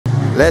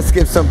Let's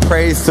give some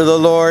praise to the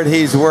Lord.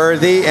 He's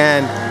worthy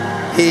and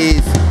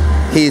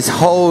he's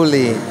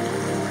holy.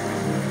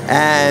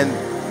 And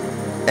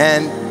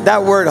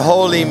that word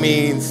holy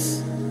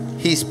means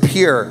he's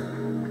pure.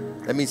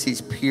 That means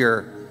he's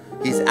pure.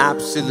 He's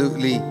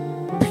absolutely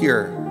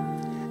pure.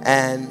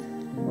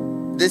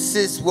 And this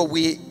is what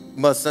we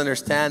must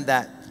understand,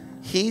 that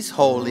he's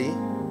holy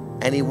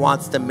and he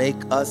wants to make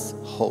us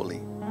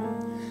holy.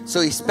 So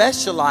he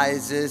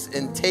specializes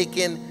in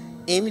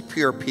taking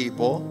impure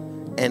people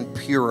and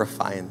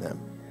purifying them.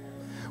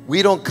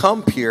 We don't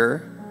come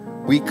pure,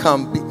 we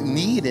come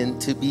needing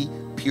to be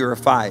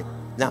purified.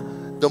 Now,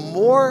 the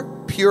more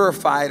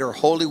purified or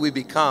holy we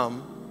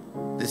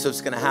become, this is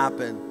what's going to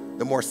happen.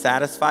 The more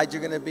satisfied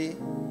you're going to be,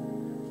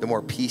 the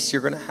more peace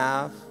you're going to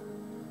have,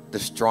 the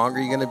stronger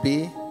you're going to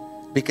be,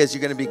 because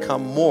you're going to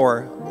become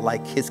more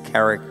like his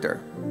character.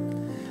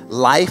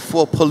 Life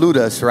will pollute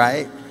us,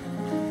 right?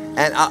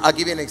 And I'll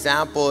give you an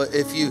example.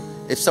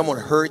 If someone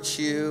hurts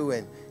you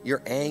and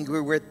you're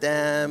angry with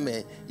them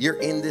and you're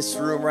in this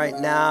room right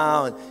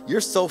now and you're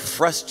so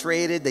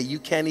frustrated that you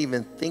can't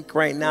even think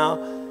right now,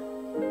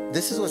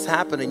 this is what's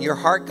happening. Your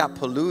heart got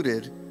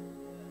polluted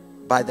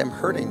by them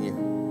hurting you.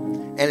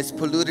 And it's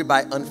polluted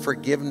by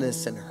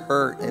unforgiveness and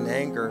hurt and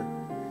anger.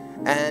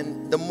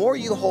 And the more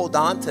you hold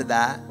on to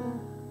that,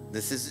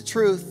 this is the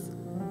truth,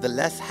 the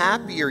less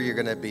happier you're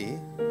going to be,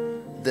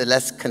 the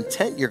less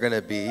content you're going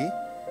to be.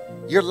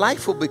 Your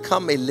life will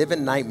become a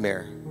living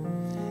nightmare.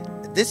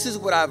 This is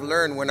what I've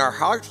learned. When our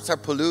hearts are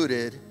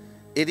polluted,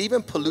 it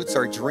even pollutes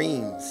our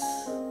dreams.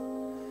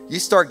 You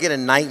start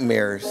getting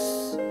nightmares.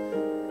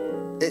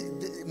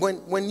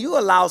 When you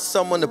allow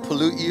someone to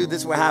pollute you,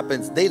 this is what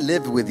happens. They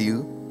live with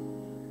you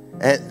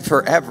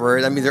forever.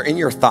 I mean, they're in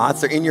your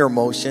thoughts, they're in your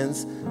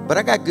emotions. But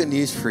I got good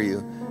news for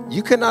you.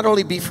 You can not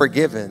only be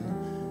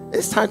forgiven,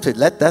 it's time to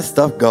let that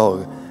stuff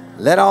go.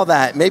 Let all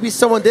that. Maybe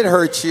someone did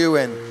hurt you,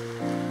 and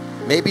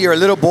maybe you're a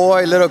little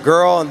boy, little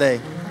girl, and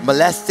they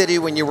molested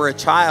you when you were a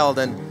child.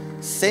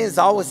 And Satan's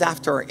always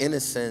after our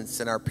innocence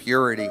and our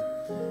purity.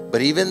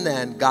 But even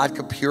then, God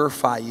could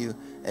purify you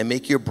and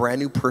make you a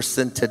brand new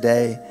person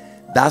today.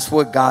 That's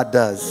what God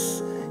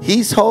does.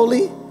 He's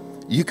holy.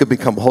 You could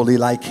become holy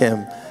like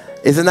him.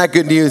 Isn't that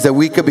good news that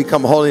we could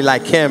become holy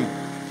like him?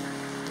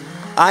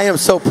 I am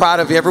so proud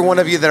of every one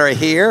of you that are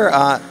here.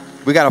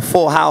 We got a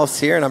full house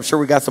here, and I'm sure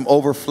we got some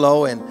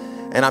overflow, and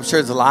I'm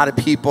sure there's a lot of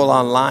people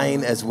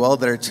online as well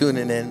that are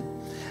tuning in.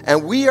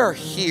 And we are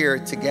here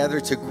together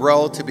to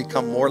grow, to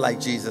become more like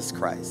Jesus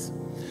Christ.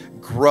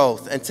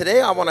 Growth. And today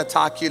I want to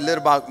talk to you a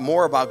little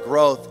more about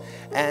growth.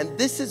 And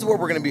this is what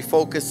we're going to be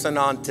focusing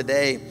on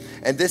today.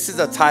 And this is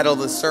the title of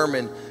the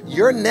sermon.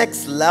 Your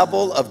next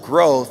level of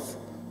growth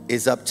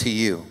is up to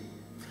you.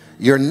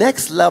 Your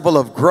next level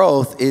of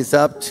growth is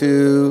up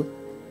to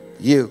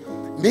you.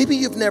 Maybe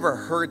you've never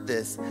heard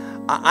this.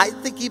 I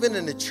think even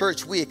in the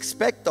church, we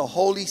expect the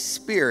Holy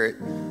Spirit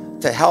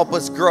to help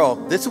us grow.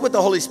 This is what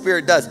the Holy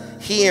Spirit does.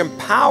 He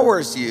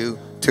empowers you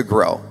to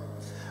grow.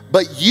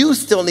 But you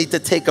still need to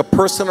take a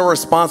personal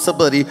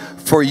responsibility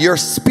for your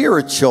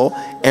spiritual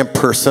and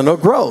personal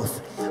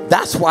growth.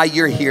 That's why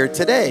you're here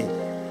today.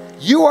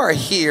 You are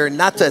here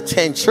not to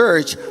attend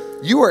church.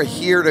 You are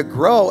here to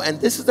grow.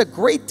 And this is a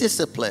great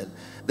discipline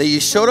that you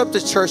showed up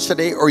to church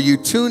today, or you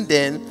tuned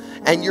in,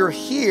 and you're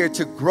here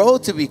to grow,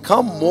 to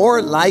become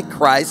more like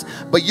Christ,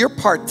 but you're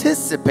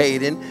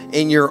participating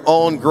in your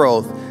own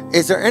growth.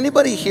 Is there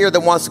anybody here that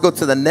wants to go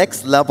to the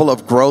next level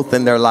of growth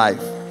in their life?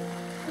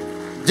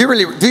 Do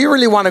you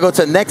really want to go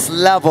to the next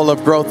level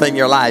of growth in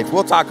your life?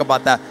 We'll talk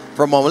about that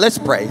for a moment. Let's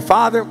pray.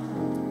 Father,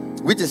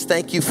 we just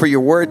thank you for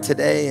your word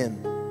today.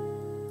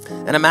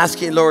 And I'm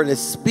asking, Lord, to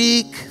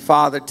speak,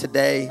 Father,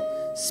 today.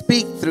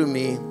 Speak through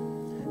me.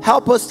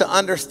 Help us to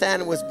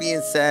understand what's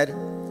being said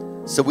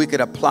so we could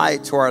apply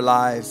it to our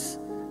lives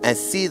and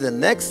see the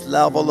next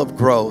level of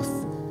growth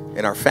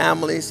in our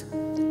families,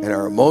 in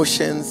our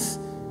emotions,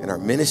 in our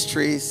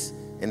ministries,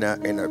 in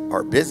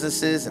our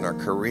businesses, in our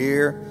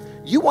career.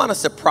 You want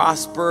us to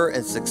prosper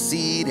and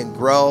succeed and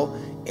grow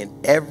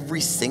in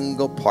every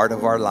single part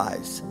of our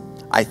lives.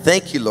 I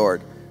thank you,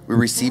 Lord. We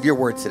receive your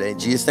word today. In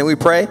Jesus' name we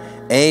pray.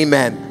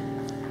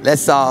 Amen.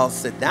 Let's all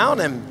sit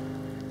down,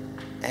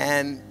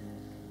 and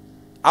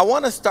I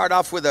want to start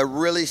off with a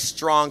really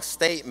strong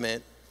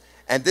statement.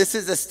 And this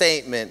is a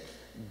statement.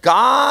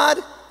 God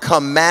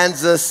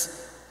commands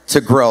us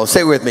to grow.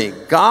 Say it with me.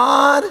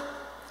 God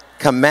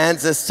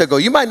commands us to grow.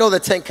 You might know the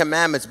 10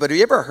 Commandments, but have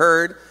you ever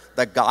heard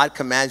that God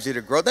commands you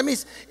to grow? That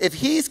means if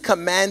he's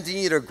commanding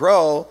you to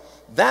grow,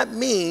 that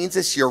means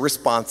it's your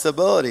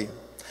responsibility.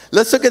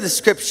 Let's look at the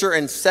scripture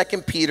in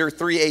 2 Peter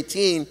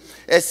 3:18.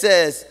 It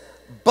says,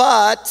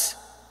 but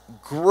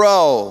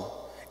grow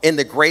in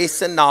the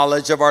grace and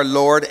knowledge of our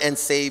Lord and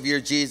Savior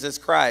Jesus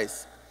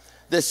Christ.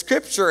 The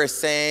scripture is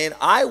saying,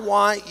 I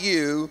want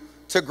you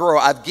to grow.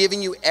 I've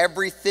given you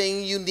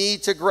everything you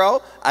need to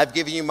grow. I've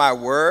given you my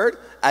word.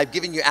 I've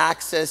given you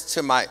access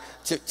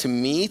to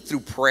me through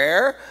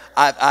prayer.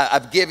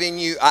 I've given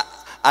you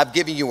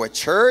a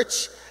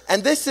church.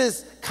 And this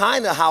is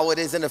kind of how it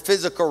is in the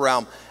physical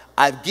realm.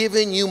 I've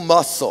given you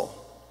muscle.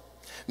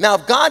 Now,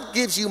 if God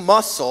gives you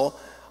muscle,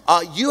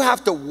 you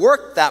have to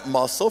work that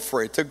muscle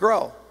for it to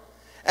grow.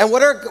 And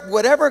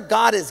whatever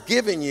God has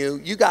given you,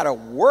 you got to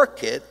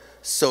work it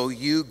so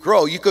you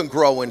grow. You can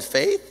grow in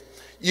faith.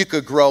 You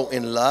could grow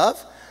in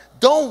love.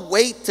 Don't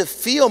wait to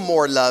feel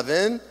more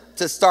loving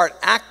to start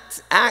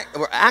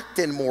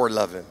acting more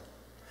loving.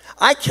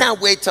 I can't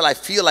wait till I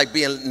feel like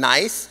being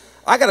nice.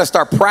 I got to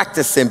start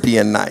practicing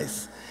being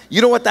nice.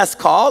 You know what that's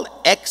called?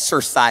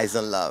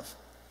 Exercising love.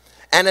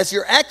 And as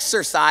you're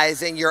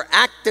exercising, you're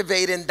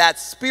activating that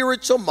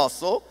spiritual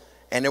muscle,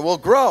 and it will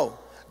grow.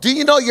 Do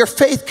you know your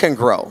faith can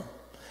grow?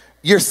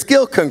 Your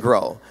skill can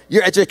grow.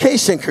 Your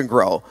education can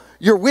grow.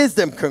 Your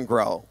wisdom can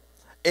grow.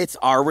 It's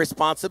our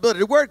responsibility.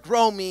 The word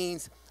grow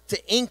means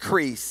to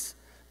increase,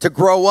 to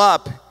grow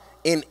up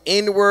in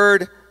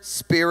inward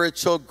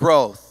spiritual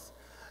growth.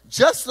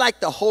 Just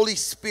like the Holy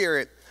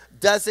Spirit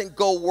doesn't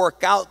go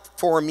work out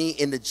for me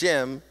in the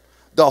gym,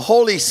 the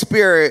Holy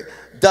Spirit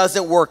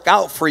doesn't work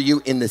out for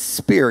you in the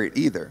spirit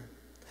either.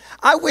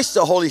 I wish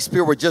the Holy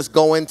Spirit would just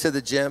go into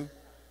the gym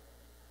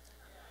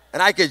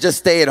and I could just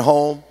stay at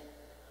home.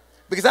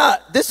 Because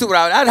this is what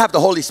I'd have the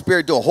Holy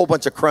Spirit do a whole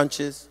bunch of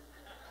crunches.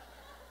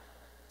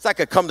 So I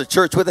could come to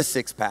church with a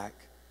six-pack.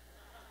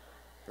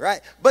 Right?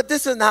 But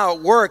this isn't how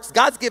it works.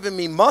 God's given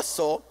me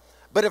muscle,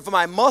 but if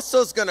my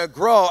muscle's going to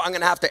grow, I'm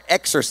going to have to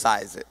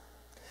exercise it.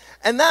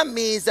 And that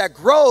means that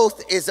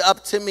growth is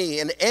up to me.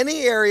 In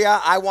any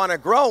area I want to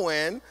grow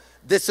in,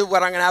 this is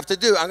what I'm going to have to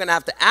do. I'm going to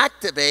have to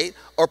activate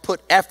or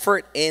put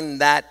effort in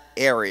that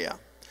area.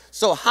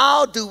 So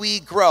how do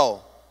we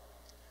grow?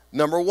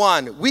 Number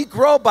one, we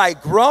grow by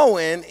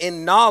growing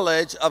in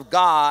knowledge of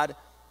God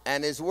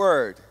and His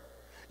Word.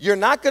 You're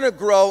not going to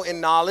grow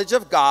in knowledge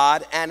of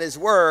God and His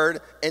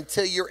Word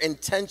until you're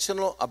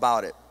intentional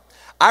about it.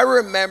 I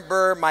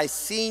remember my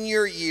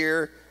senior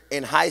year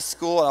in high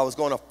school. I was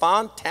going to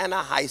Fontana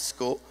High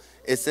School.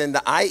 It's in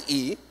the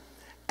IE,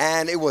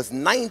 and it was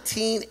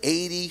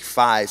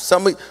 1985.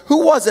 Somebody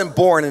who wasn't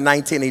born in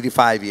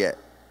 1985 yet?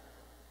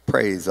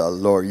 Praise the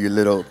Lord, you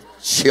little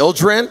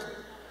children.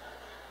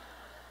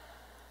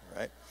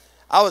 Right?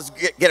 I was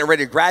getting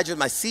ready to graduate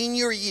my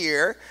senior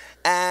year,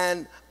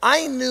 and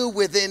I knew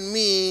within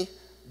me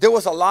there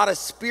was a lot of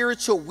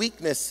spiritual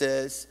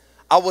weaknesses.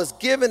 I was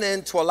given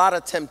into a lot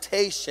of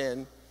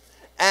temptation,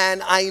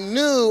 and I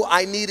knew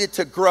I needed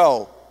to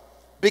grow.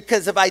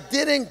 Because if I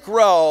didn't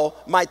grow,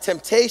 my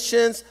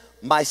temptations,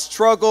 my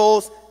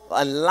struggles,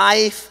 and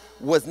life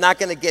was not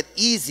going to get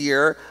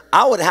easier.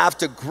 I would have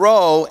to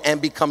grow and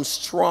become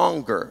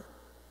stronger.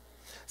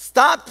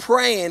 Stop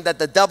praying that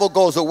the devil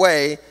goes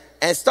away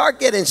and start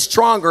getting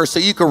stronger so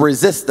you can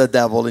resist the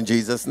devil in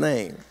Jesus'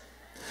 name.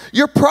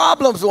 Your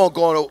problems won't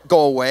go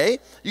away.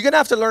 You're going to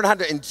have to learn how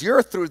to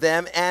endure through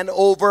them and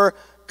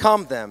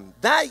overcome them.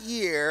 That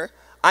year,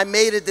 I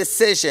made a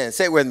decision.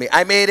 Say it with me.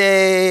 I made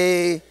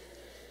a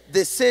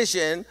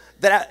decision,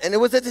 and it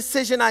was a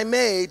decision I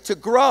made to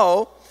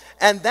grow.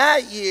 And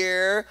that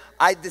year,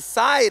 I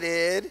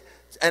decided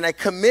and I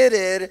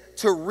committed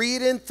to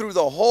reading through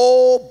the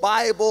whole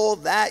Bible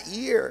that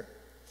year.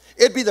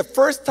 It'd be the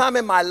first time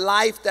in my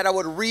life that I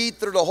would read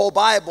through the whole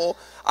Bible.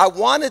 I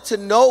wanted to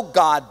know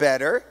God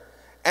better,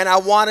 and I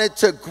wanted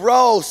to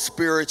grow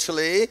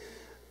spiritually,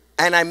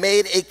 and I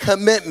made a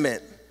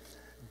commitment.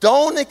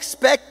 Don't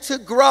expect to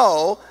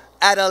grow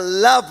at a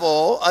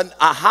level,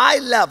 a high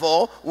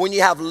level, when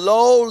you have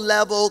low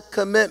level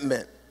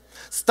commitment.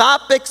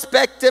 Stop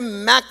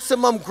expecting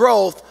maximum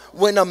growth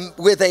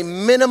with a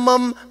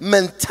minimum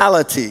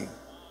mentality.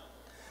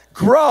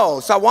 Grow.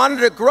 So I wanted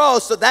to grow.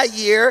 So that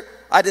year,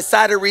 I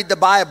decided to read the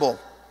Bible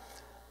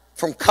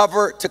from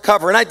cover to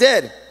cover. And I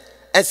did.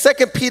 And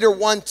 2 Peter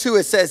 1:2,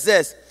 it says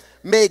this: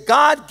 may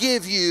God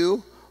give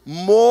you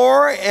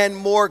more and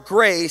more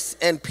grace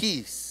and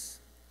peace.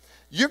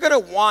 You're going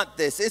to want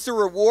this. It's a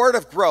reward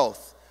of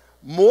growth.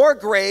 More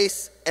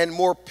grace and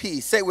more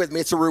peace. Say it with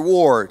me. It's a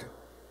reward.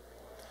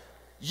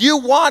 You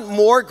want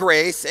more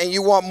grace and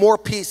you want more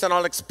peace. And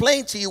I'll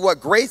explain to you what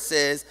grace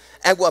is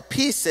and what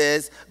peace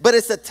is. But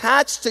it's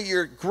attached to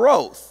your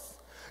growth.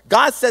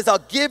 God says, I'll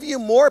give you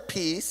more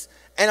peace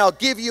and I'll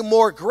give you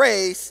more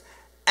grace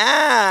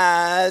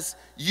as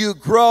you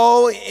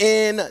grow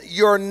in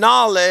your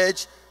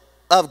knowledge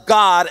of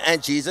God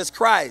and Jesus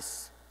Christ.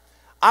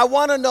 I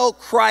want to know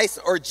Christ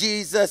or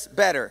Jesus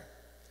better.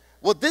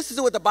 Well, this is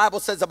what the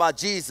Bible says about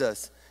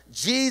Jesus.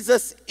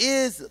 Jesus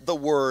is the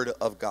Word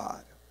of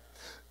God.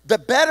 The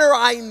better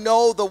I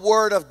know the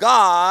Word of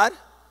God,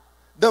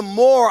 the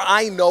more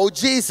I know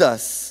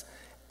Jesus,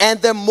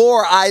 and the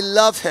more I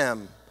love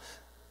Him.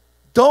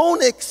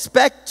 Don't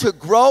expect to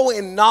grow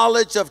in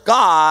knowledge of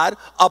God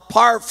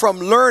apart from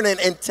learning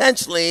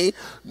intentionally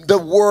the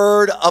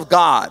Word of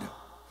God.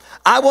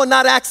 I will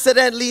not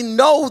accidentally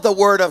know the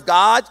Word of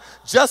God,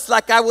 just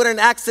like I wouldn't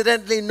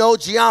accidentally know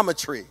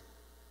geometry.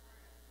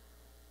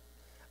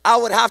 I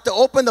would have to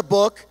open the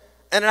book,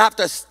 and I'd have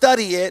to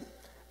study it,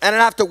 and I'd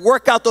have to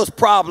work out those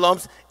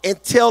problems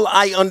until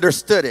I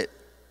understood it.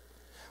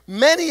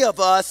 Many of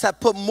us have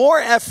put more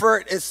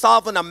effort in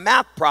solving a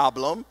math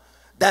problem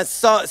than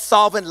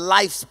solving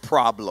life's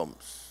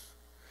problems.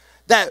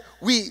 that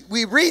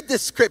we read the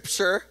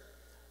scripture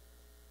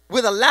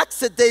with a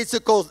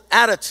lackadaisical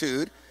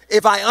attitude.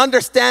 If I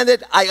understand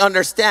it, I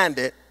understand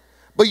it.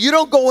 But you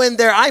don't go in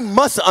there, I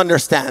must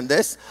understand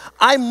this.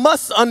 I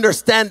must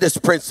understand this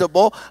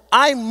principle.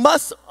 I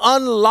must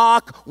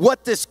unlock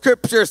what the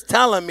scripture is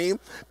telling me.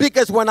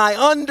 Because when I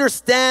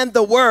understand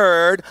the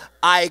word,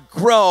 I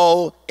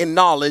grow in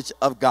knowledge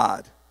of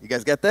God. You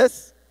guys get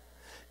this?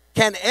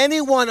 Can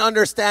anyone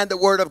understand the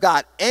word of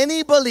God?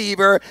 Any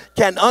believer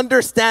can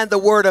understand the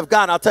word of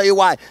God. I'll tell you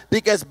why.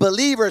 Because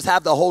believers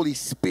have the Holy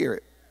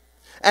Spirit.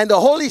 And the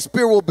Holy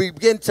Spirit will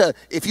begin to,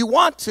 if you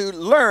want to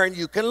learn,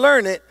 you can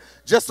learn it.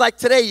 Just like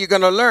today, you're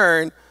going to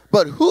learn.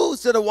 But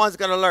who's the one's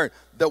going to learn?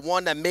 The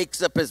one that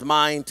makes up his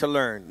mind to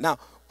learn. Now,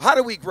 how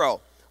do we grow?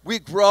 We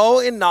grow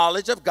in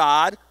knowledge of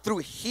God through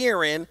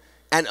hearing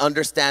and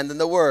understanding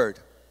the word.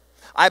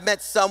 I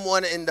met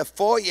someone in the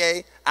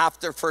foyer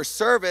after first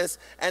service,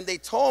 and they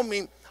told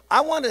me,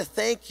 I want to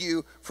thank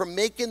you for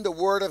making the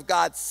word of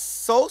God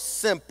so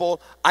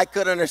simple I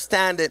could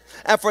understand it.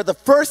 And for the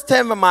first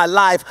time in my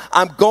life,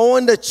 I'm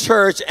going to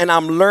church and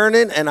I'm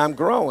learning and I'm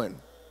growing.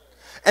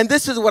 And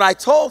this is what I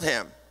told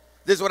him.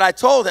 This is what I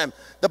told him.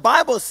 The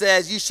Bible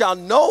says you shall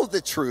know the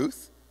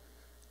truth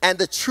and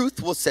the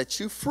truth will set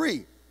you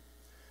free.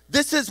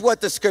 This is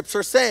what the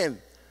scripture is saying.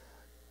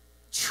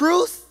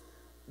 Truth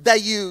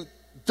that you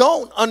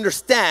don't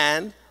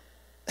understand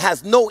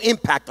has no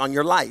impact on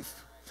your life.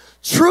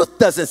 Truth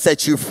doesn't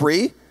set you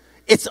free.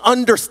 It's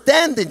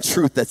understanding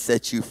truth that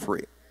sets you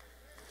free.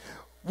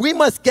 We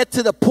must get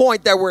to the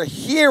point that we're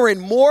hearing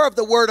more of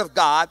the word of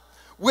God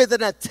with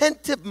an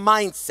attentive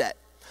mindset.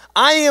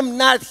 I am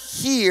not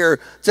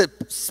here to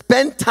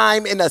spend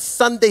time in a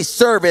Sunday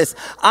service.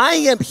 I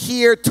am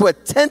here to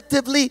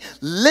attentively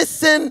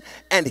listen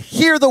and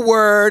hear the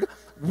word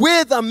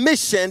with a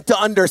mission to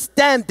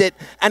understand it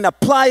and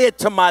apply it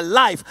to my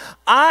life.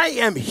 I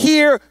am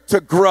here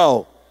to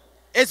grow.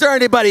 Is there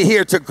anybody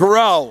here to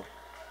grow?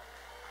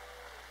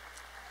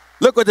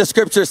 Look what the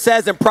scripture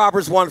says in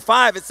Proverbs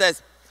 1:5. It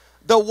says,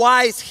 the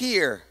wise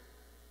hear.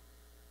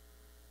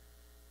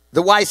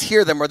 The wise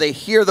hear them, or they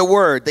hear the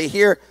word. They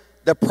hear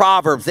the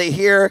proverbs. They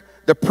hear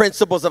the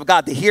principles of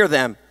God. They hear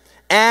them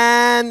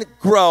and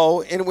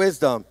grow in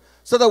wisdom.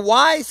 So the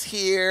wise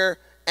hear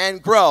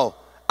and grow.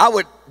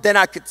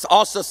 I could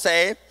also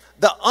say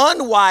the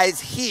unwise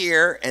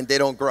hear and they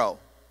don't grow.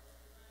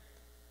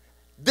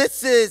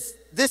 There's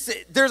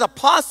a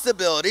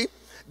possibility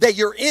that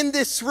you're in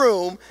this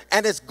room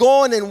and it's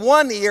going in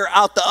one ear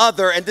out the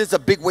other, and this is a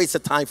big waste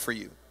of time for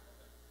you.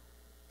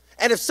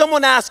 And if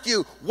someone asks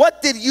you,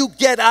 what did you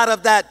get out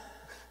of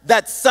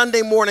that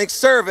Sunday morning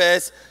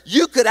service,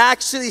 you could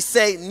actually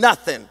say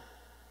nothing.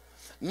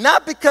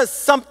 Not because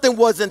something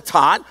wasn't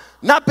taught,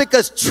 not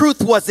because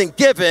truth wasn't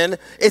given,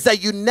 it's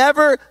that you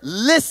never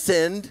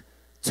listened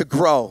to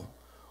grow,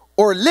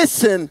 or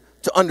listen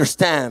to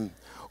understand,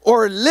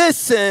 or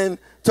listen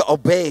to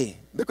obey.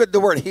 Look what the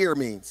word hear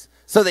means.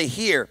 So they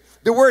hear.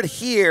 The word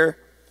hear,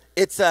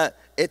 it's a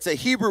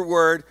Hebrew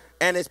word,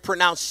 and it's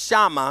pronounced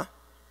shama.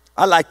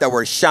 I like that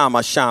word,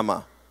 shama,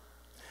 shama.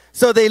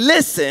 So they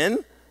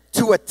listen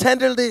to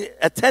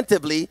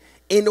attentively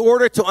in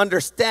order to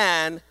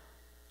understand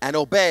and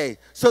obey.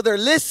 So they're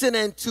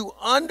listening to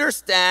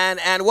understand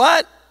and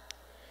what?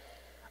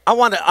 I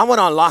want to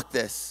unlock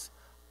this.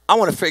 I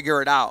want to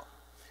figure it out.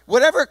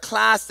 Whatever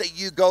class that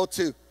you go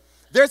to,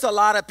 there's a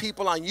lot of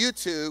people on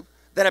YouTube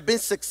that have been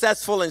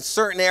successful in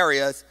certain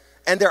areas,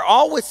 and they're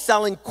always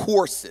selling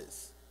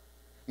courses.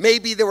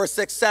 Maybe they were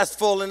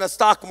successful in the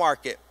stock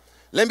market.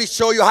 Let me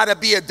show you how to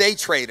be a day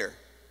trader.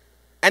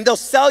 And they'll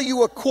sell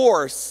you a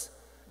course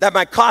that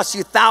might cost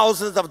you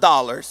thousands of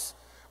dollars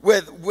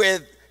with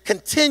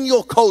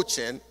continual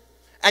coaching,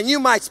 and you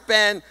might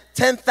spend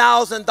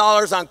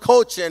 $10,000 on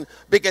coaching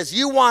because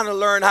you want to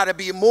learn how to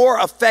be more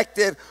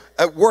effective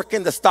at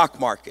working the stock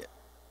market.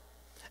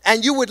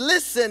 And you would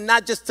listen,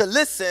 not just to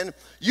listen,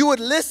 you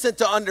would listen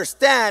to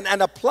understand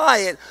and apply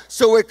it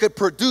so it could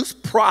produce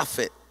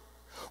profit.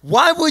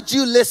 Why would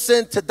you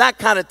listen to that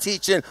kind of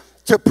teaching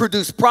to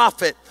produce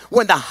profit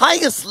when the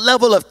highest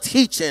level of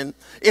teaching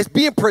is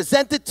being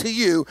presented to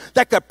you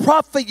that could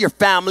profit your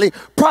family,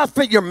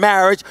 profit your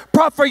marriage,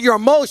 profit your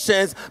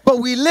emotions, but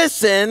we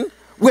listen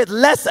with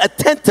less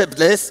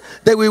attentiveness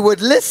than we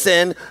would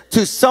listen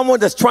to someone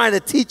that's trying to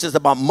teach us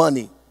about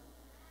money?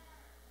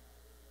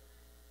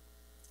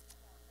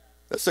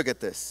 Let's look at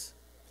this.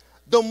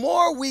 The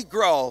more we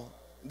grow,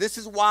 this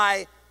is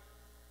why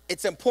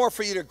it's important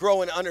for you to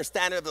grow in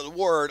understanding of the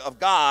word of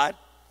God,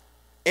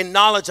 in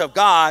knowledge of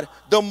God.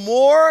 The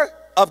more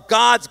of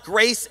God's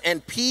grace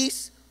and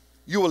peace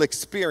you will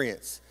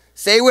experience.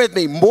 Say with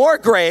me, more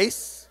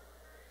grace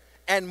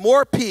and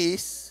more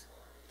peace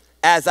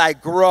as I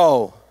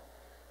grow.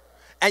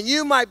 And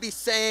you might be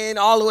saying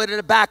all the way to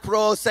the back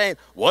row, saying,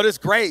 what is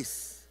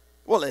grace?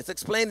 Well, let's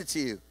explain it to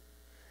you.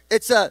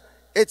 It's a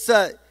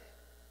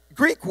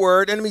Greek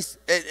word, and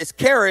it's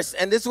charis,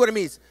 and this is what it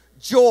means,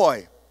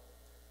 joy.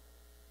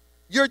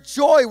 Your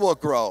joy will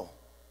grow.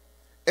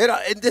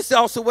 And this is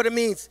also what it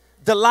means,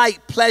 delight,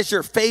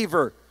 pleasure,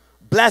 favor,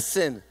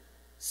 blessing,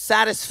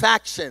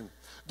 satisfaction.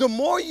 The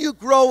more you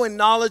grow in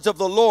knowledge of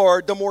the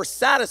Lord, the more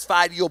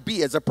satisfied you'll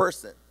be as a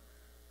person.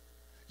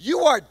 You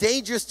are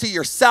dangerous to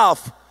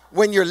yourself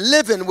when you're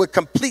living with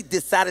complete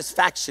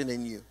dissatisfaction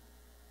in you.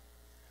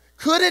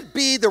 Could it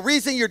be the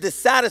reason you're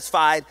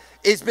dissatisfied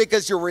is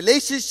because your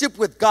relationship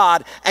with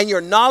God and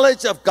your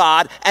knowledge of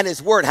God and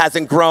His Word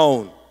hasn't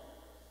grown?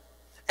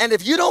 And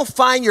if you don't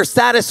find your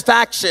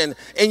satisfaction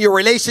in your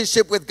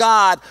relationship with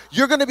God,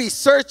 you're going to be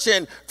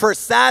searching for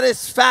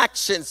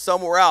satisfaction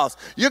somewhere else.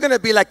 You're going to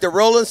be like the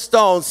Rolling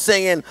Stones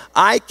singing,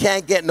 I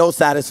can't get no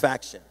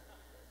satisfaction.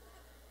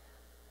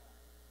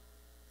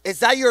 Is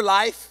that your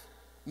life?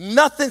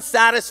 Nothing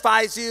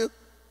satisfies you?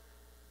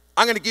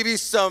 I'm going to give you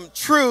some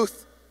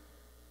truth.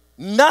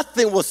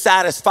 Nothing will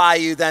satisfy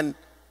you than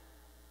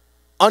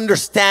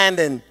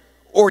understanding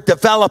or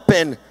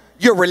developing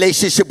your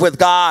relationship with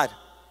God.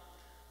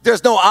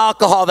 There's no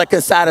alcohol that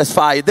can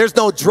satisfy you. There's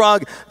no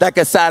drug that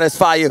can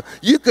satisfy you.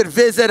 You could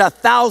visit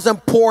 1,000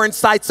 porn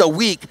sites a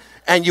week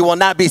and you will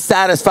not be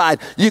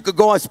satisfied. You could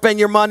go and spend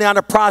your money on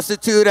a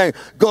prostitute and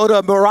go to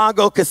a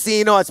Morongo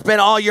casino and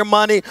spend all your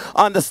money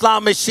on the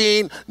slot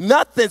machine.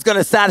 Nothing's going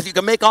to satisfy you. You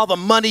can make all the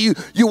money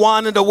you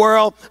want in the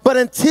world. But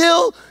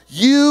until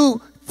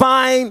you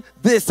find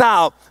this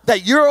out,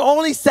 that your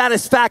only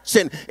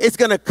satisfaction is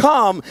going to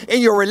come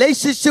in your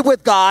relationship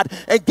with God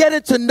and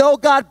getting to know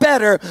God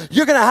better,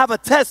 you're going to have a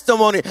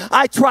testimony.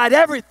 I tried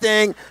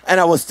everything and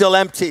I was still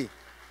empty.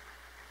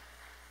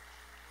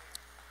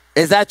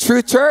 Is that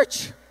true,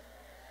 church?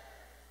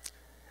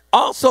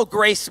 Also,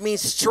 grace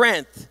means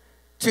strength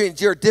to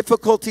endure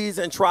difficulties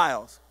and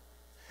trials.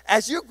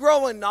 As you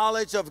grow in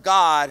knowledge of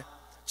God,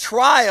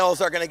 trials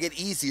are going to get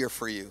easier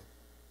for you.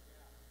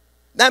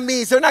 That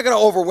means they're not going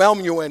to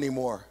overwhelm you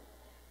anymore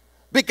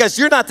because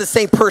you're not the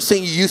same person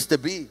you used to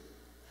be.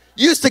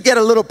 You used to get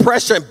a little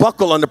pressure and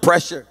buckle under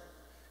pressure.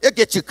 It'll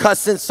get you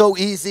cussing so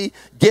easy,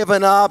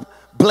 giving up,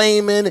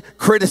 blaming,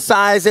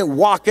 criticizing,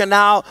 walking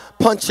out,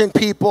 punching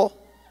people.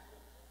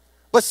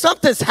 But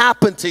something's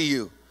happened to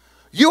you.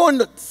 You're in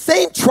the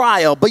same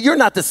trial, but you're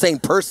not the same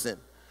person.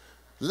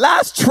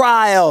 Last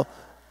trial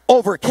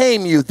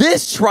overcame you.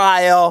 This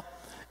trial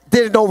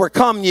didn't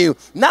overcome you.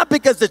 Not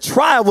because the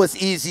trial was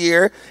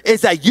easier,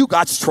 it's that you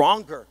got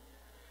stronger.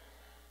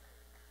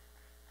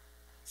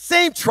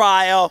 Same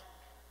trial,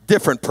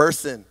 different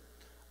person.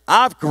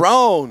 I've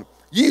grown.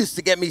 You used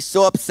to get me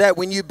so upset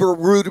when you were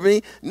rude to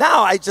me.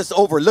 Now I just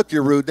overlook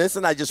your rudeness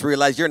and I just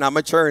realize you're not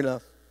mature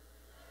enough.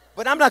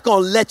 But I'm not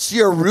going to let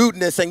your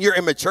rudeness and your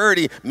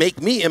immaturity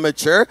make me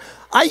immature.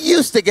 I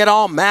used to get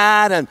all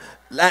mad and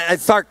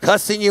start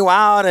cussing you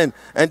out and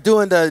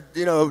doing the,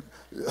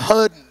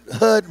 hood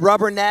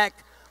rubberneck.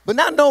 But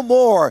not no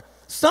more.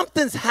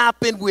 Something's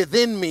happened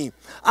within me.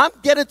 I'm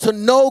getting to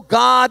know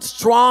God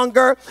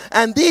stronger,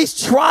 and these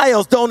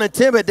trials don't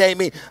intimidate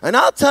me. And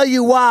I'll tell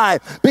you why.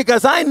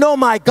 Because I know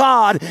my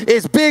God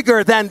is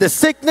bigger than the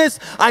sickness.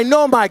 I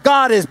know my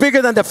God is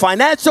bigger than the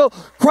financial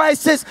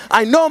crisis.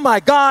 I know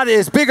my God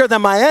is bigger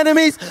than my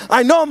enemies.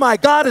 I know my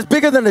God is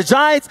bigger than the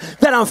giants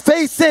that I'm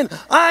facing.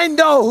 I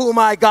know who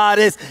my God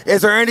is.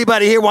 Is there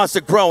anybody here who wants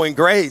to grow in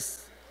grace?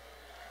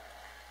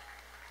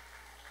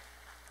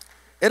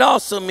 It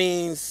also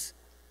means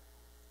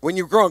when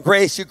you grow in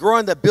grace, you grow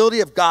in the ability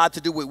of God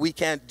to do what you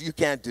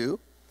can't do.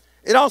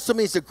 It also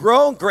means to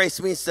grow in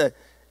grace means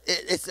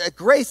it's a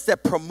grace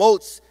that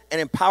promotes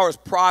and empowers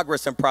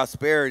progress and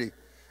prosperity.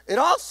 It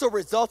also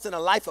results in a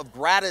life of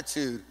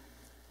gratitude.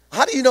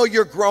 How do you know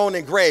you're growing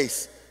in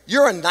grace?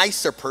 You're a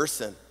nicer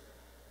person.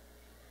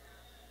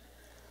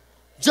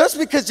 Just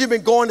because you've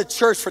been going to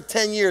church for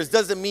 10 years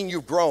doesn't mean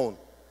you've grown.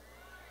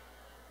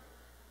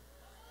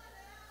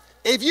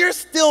 If you're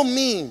still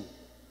mean,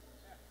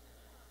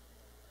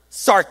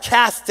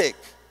 sarcastic,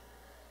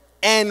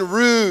 and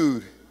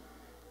rude,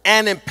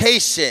 and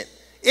impatient,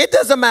 it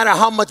doesn't matter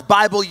how much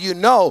Bible you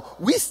know,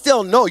 we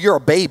still know you're a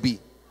baby.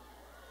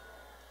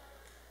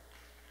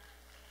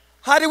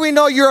 How do we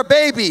know you're a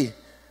baby?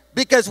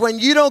 Because when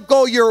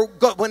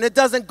when it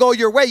doesn't go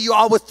your way, you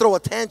always throw a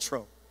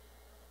tantrum.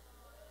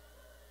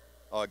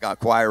 Oh, it got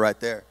quiet right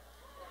there.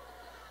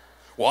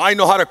 Well, I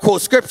know how to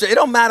quote scripture. It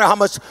don't matter how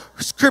much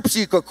scripture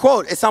you could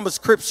quote. It's how much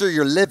scripture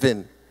you're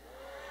living.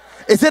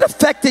 Is it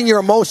affecting your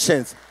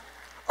emotions?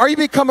 Are you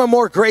becoming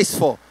more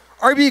graceful?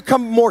 Are you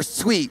becoming more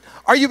sweet?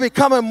 Are you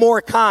becoming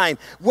more kind?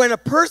 When a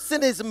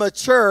person is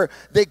mature,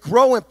 they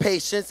grow in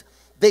patience,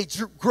 they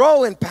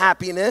grow in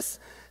happiness,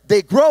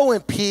 they grow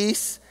in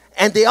peace,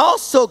 and they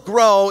also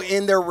grow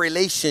in their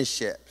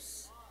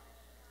relationships.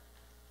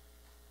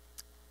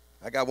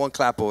 I got one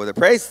clap over there.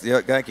 Praise.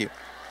 Yeah, thank you.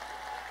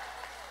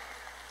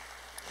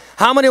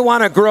 How many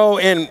want to grow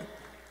in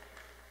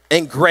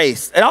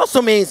grace? It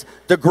also means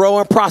to grow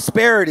in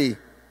prosperity.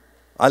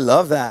 I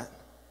love that.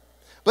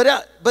 But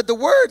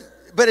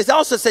it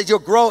also says you'll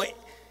grow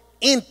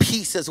in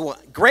peace as well.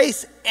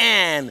 Grace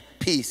and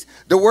peace.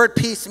 The word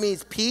peace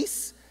means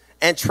peace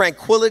and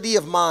tranquility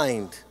of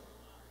mind.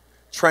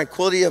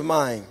 Tranquility of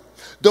mind.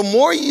 The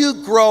more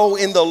you grow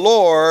in the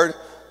Lord,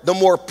 the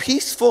more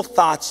peaceful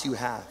thoughts you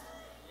have.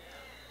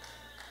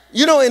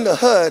 In the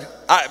hood,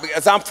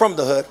 Because I'm from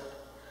the hood.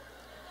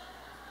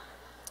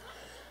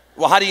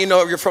 Well, how do you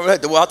know you're from the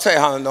hood? Well, I'll tell you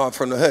how I know I'm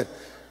from the hood.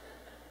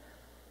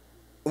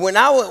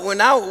 I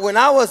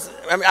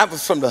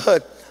was from the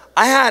hood.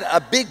 I had a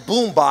big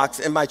boom box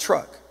in my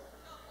truck.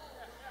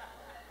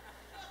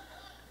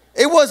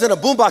 It wasn't a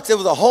boom box, it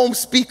was a home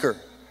speaker.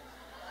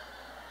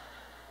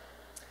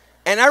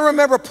 And I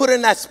remember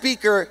putting that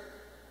speaker,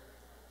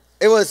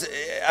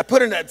 I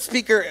put in that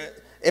speaker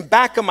in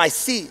back of my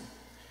seat.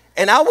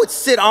 And I would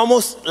sit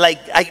almost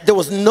like there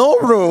was no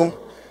room,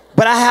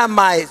 but I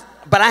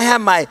had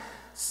my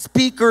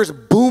speakers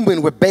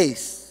booming with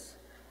bass.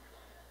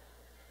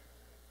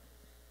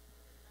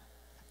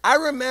 I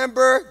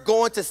remember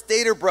going to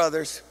Stater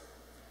Brothers,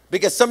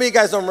 because some of you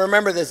guys don't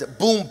remember this,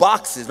 boom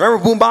boxes.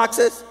 Remember boom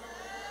boxes?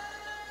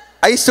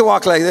 I used to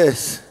walk like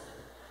this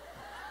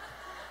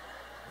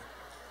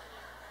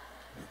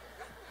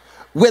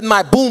with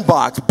my boom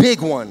box,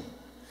 big one,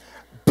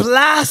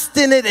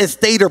 blasting it in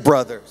Stater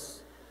Brothers,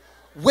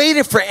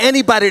 waiting for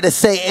anybody to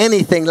say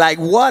anything like,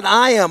 what?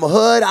 I am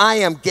hood, I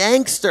am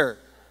gangster.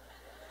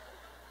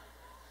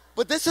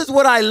 But this is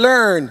what I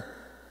learned.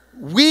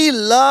 We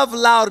love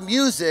loud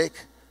music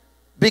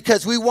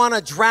because we want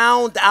to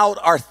drown out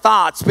our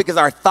thoughts, because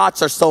our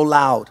thoughts are so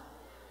loud.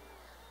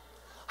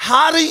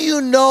 How do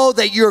you know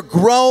that you're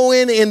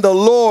growing in the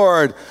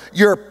Lord?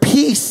 Your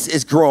peace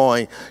is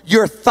growing.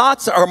 Your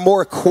thoughts are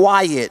more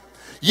quiet.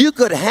 You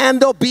could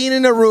handle being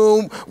in a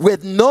room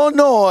with no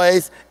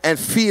noise and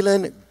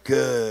feeling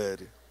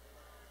good.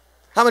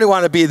 How many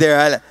want to be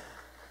there?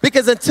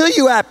 Because until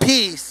you have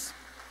peace,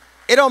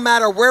 it don't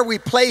matter where we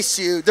place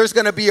you, there's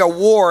going to be a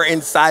war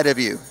inside of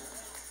you.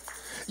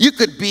 You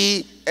could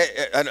be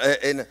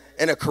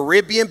in a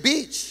Caribbean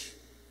beach,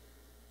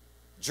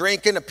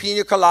 drinking a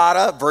pina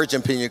colada,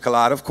 virgin pina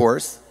colada, of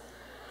course.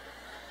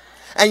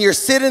 And you're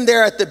sitting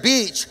there at the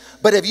beach,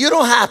 but if you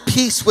don't have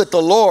peace with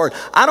the Lord,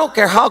 I don't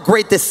care how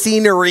great the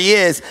scenery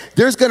is,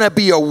 there's going to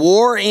be a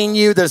war in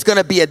you, there's going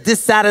to be a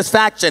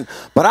dissatisfaction.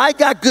 But I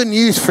got good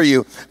news for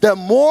you. The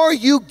more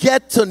you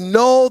get to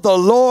know the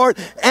Lord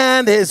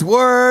and His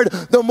Word,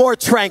 the more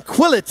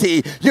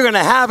tranquility you're going to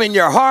have in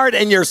your heart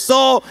and your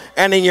soul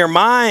and in your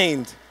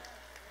mind.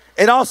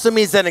 It also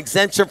means an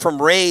exemption from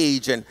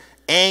rage and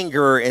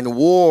anger and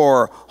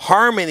war,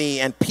 harmony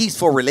and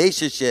peaceful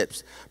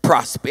relationships,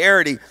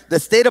 prosperity, the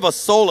state of a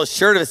soul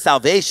assured of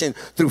salvation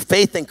through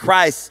faith in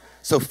Christ,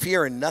 so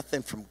fearing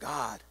nothing from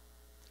God.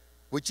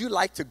 Would you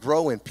like to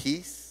grow in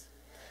peace?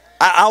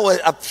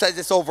 I've said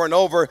this over and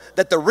over,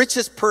 that the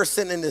richest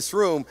person in this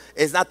room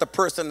is not the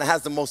person that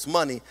has the most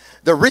money.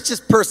 The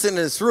richest person in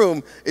this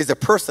room is the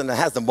person that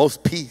has the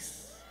most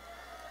peace.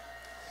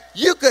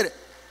 You could,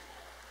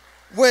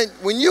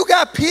 when you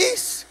got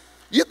peace,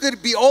 you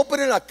could be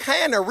opening a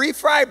can of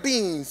refried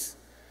beans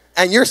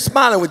and you're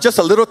smiling with just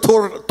a little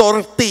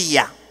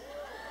tortilla.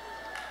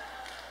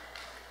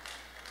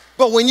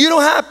 But when you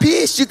don't have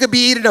peace, you could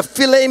be eating a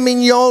filet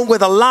mignon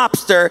with a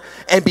lobster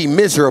and be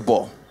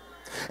miserable.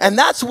 And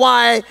that's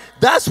why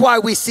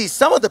we see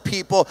some of the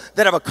people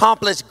that have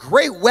accomplished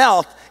great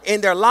wealth in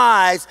their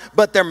lives,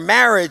 but their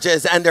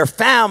marriages and their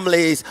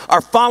families are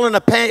falling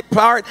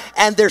apart,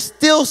 and they're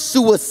still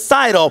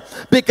suicidal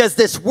because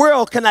this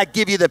world cannot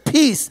give you the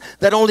peace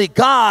that only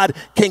God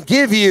can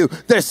give you.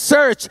 The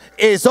search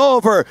is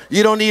over.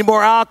 You don't need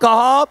more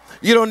alcohol.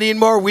 You don't need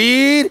more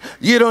weed.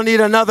 You don't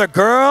need another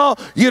girl.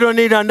 You don't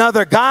need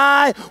another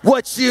guy.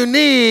 What you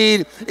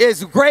need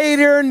is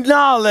greater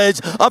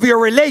knowledge of your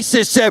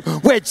relationship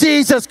with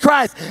Jesus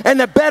Christ. And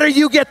the better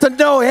you get to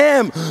know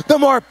Him, the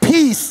more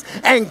peace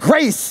and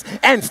grace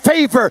and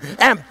favor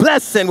and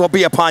blessing will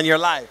be upon your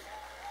life.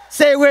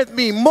 Say it with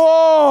me,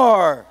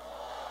 more.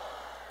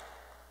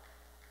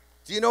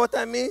 Do you know what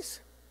that means?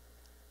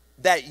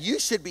 That you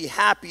should be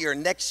happier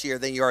next year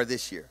than you are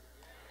this year.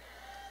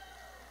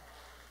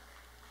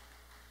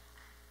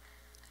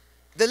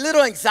 The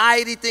little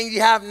anxiety thing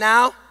you have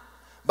now,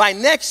 by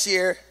next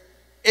year,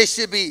 it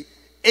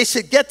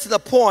should get to the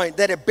point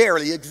that it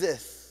barely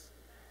exists.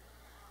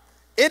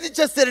 It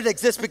just didn't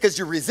exist because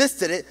you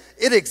resisted it.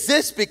 It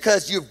exists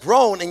because you've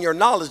grown in your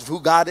knowledge of who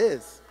God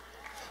is.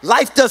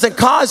 Life doesn't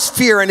cause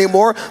fear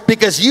anymore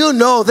because you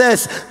know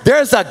this.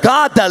 There's a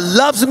God that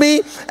loves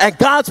me, and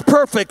God's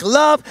perfect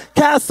love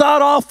casts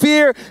out all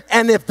fear.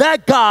 And if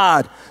that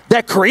God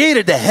that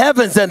created the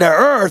heavens and the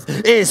earth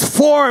is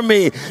for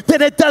me,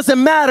 then it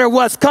doesn't matter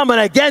what's coming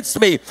against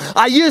me.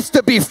 I used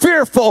to be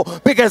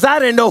fearful because I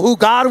didn't know who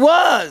God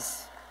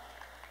was.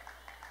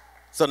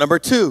 So number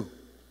 2.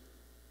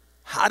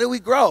 How do we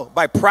grow?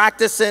 By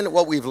practicing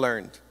what we've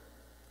learned.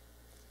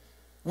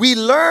 We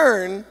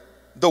learn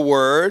the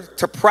word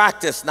to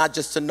practice, not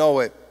just to know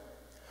it.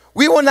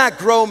 We will not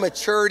grow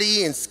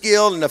maturity and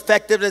skill and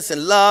effectiveness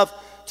and love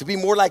to be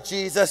more like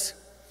Jesus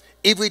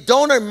if we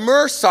don't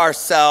immerse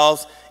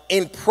ourselves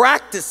in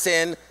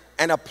practicing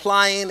and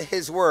applying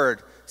His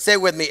word. Say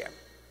it with me.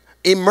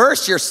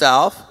 Immerse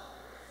yourself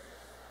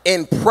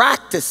in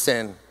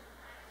practicing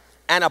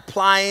and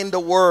applying the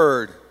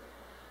word.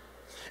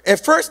 In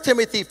 1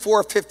 Timothy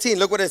 4:15,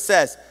 look what it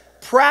says.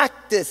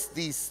 Practice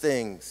these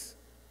things.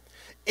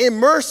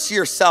 immerse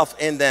yourself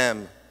in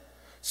them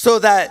so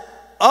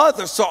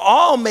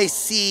all may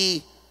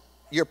see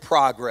your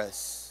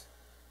progress.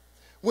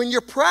 When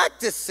you're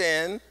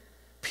practicing,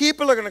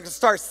 people are going to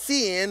start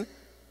seeing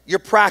your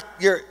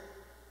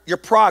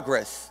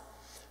progress.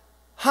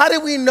 How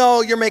do we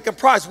know you're making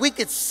progress? We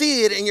could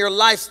see it in your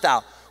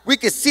lifestyle. We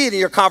could see it in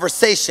your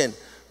conversation.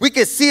 We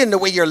could see it in the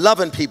way you're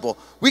loving people.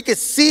 We could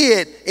see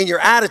it in your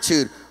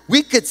attitude.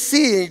 We could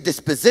see it in your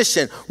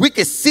disposition. We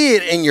could see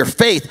it in your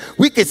faith.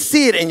 We could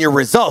see it in your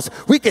results.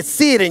 We could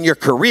see it in your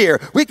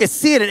career. We could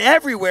see it in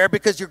everywhere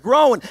because you're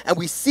growing and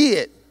we see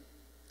it.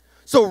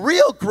 So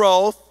real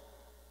growth,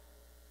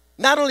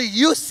 not only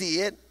you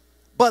see it,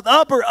 but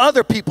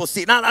other people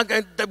see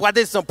it. Why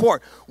this is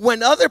important.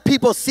 When other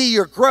people see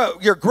your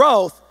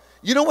growth,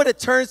 you know what it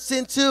turns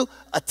into?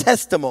 A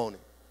testimony.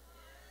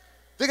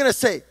 They're going to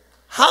say,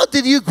 how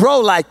did you grow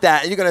like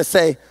that? And you're going to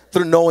say,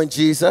 through knowing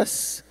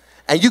Jesus.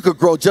 And you could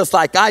grow just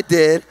like I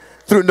did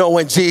through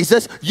knowing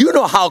Jesus. You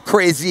know how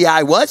crazy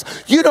I was.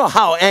 You know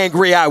how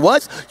angry I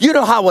was. You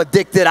know how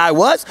addicted I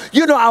was.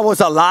 You know I was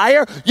a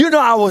liar. You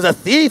know I was a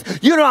thief.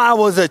 You know I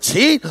was a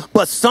cheat.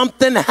 But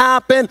something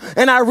happened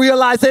and I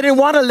realized I didn't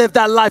want to live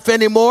that life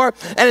anymore.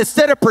 And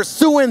instead of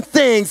pursuing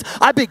things,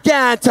 I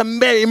began to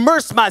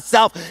immerse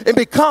myself in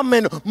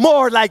becoming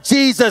more like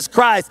Jesus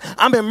Christ.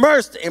 I'm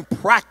immersed in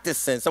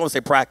practicing. Someone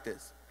say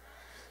practice.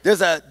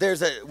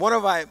 There's one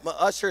of my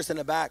ushers in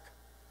the back.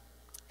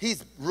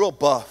 He's real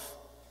buff.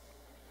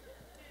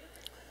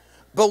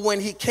 But when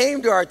he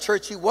came to our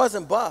church, he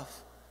wasn't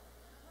buff.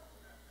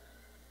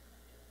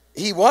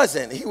 He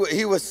wasn't.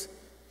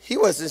 He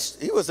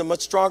wasn't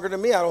much stronger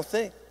than me, I don't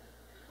think.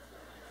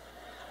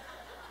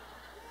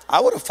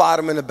 I would have fought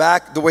him in the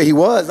back the way he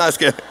was. No, I was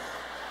kidding.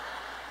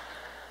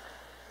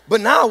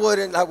 But now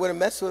I wouldn't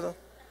mess with him.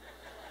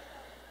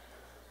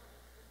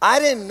 I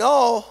didn't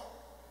know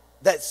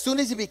that as soon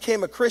as he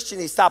became a Christian,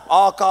 he stopped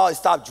alcohol, he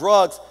stopped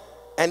drugs,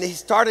 and he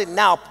started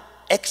now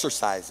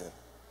exercising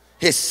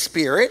his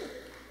spirit,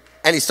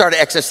 and he started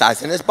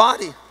exercising his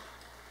body.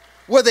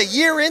 Well, a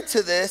year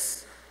into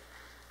this,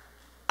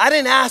 I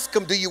didn't ask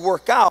him, do you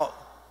work out?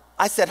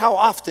 I said, how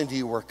often do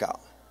you work out?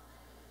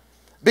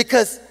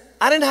 Because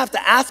I didn't have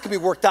to ask him if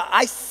he worked out.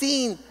 I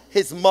seen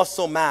his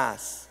muscle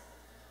mass.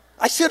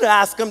 I should have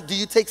asked him, do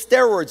you take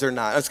steroids or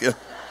not?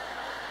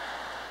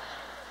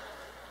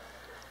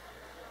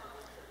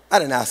 I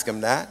didn't ask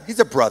him that. He's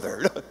a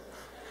brother.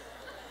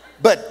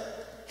 But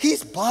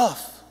he's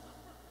buff.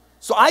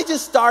 So I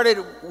just started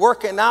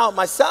working out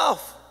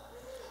myself.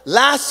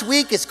 Last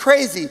week is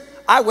crazy.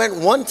 I went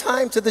one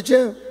time to the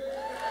gym.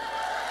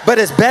 But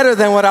it's better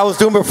than what I was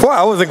doing before.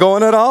 I wasn't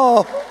going at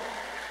all.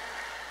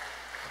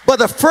 But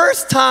the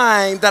first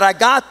time that I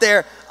got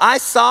there, I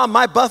saw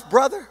my buff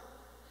brother.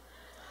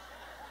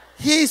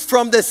 He's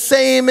from the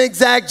same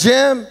exact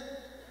gym.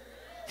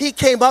 He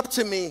came up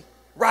to me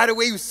right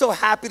away. He was so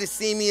happy to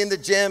see me in the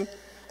gym.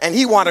 And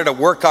he wanted to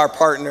work our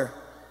partner.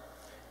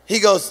 He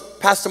goes,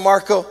 Pastor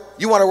Marco,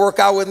 you want to work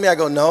out with me? I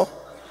go, no.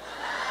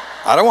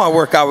 I don't want to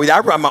work out with you.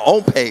 I run my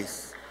own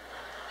pace.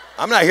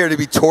 I'm not here to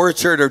be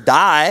tortured or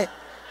die.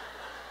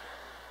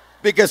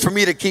 Because for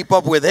me to keep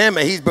up with him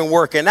and he's been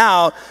working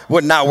out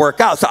would not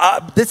work out. So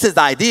this is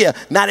the idea.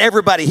 Not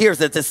everybody here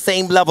is at the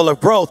same level of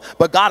growth,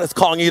 but God is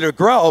calling you to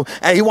grow.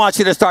 And he wants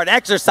you to start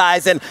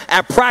exercising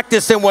and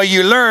practicing what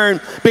you learn.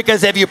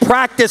 Because if you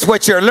practice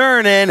what you're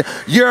learning,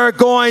 you're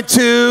going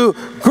to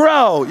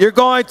grow. You're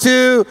going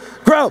to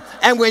grow.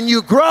 And when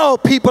you grow,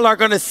 people are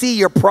going to see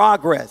your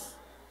progress.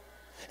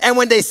 And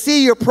when they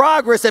see your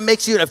progress, it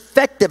makes you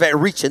effective at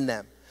reaching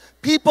them.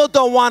 People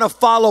don't want to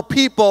follow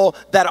people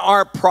that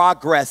aren't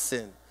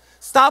progressing.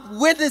 Stop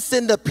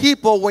witnessing the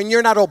people when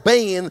you're not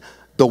obeying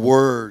the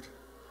word.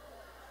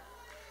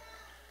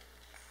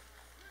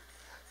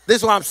 This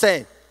is what I'm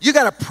saying. You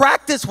got to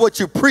practice what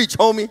you preach,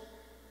 homie.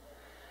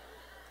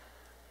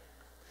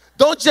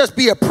 Don't just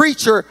be a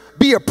preacher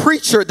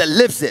that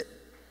lives it.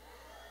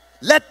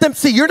 Let them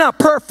see you're not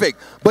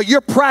perfect, but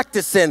you're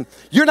practicing.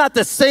 You're not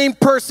the same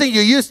person you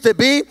used to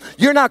be.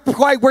 You're not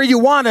quite where you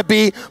want to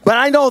be, but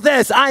I know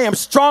this. I am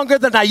stronger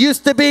than I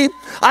used to be.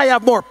 I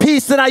have more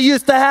peace than I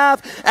used to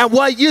have, and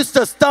what used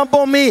to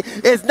stumble me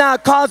is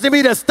not causing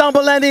me to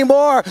stumble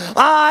anymore.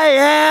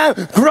 I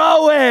am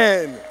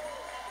growing.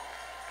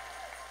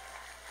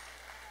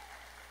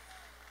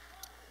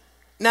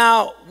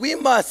 Now, we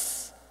must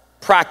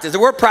practice. The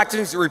word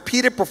practice is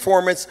repeated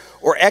performance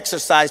or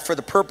exercise for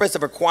the purpose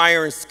of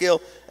acquiring skill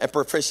and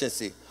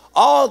proficiency.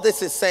 All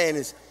this is saying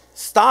is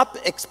stop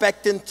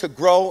expecting to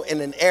grow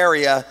in an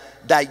area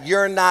that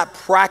you're not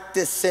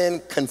practicing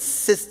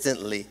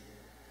consistently.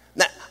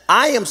 Now,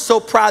 I am so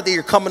proud that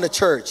you're coming to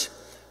church.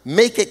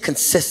 Make it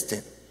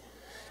consistent.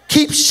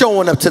 Keep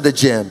showing up to the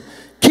gym.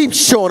 Keep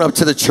showing up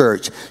to the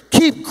church.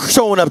 Keep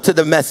showing up to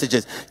the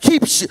messages.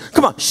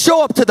 Come on,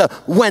 show up to the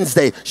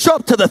Wednesday. Show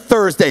up to the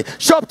Thursday.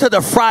 Show up to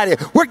the Friday.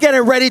 We're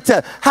getting ready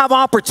to have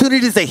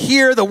opportunities to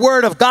hear the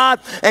word of God,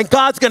 and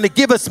God's going to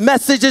give us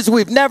messages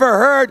we've never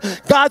heard.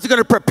 God's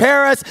going to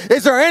prepare us.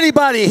 Is there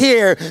anybody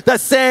here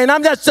that's saying,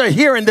 I'm not just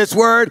hearing this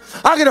word.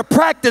 I'm going to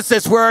practice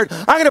this word.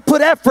 I'm going to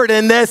put effort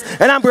in this,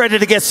 and I'm ready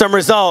to get some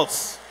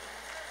results.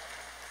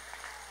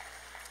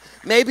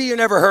 Maybe you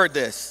never heard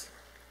this.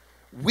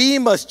 We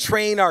must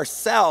train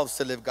ourselves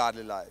to live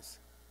godly lives.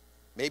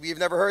 Maybe you've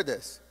never heard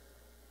this.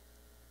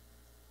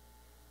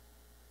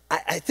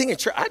 I think in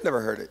church, I've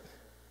never heard it.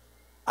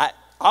 I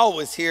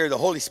always hear the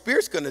Holy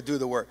Spirit's going to do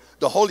the work.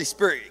 The Holy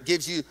Spirit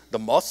gives you the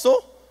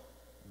muscle,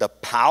 the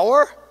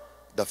power,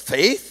 the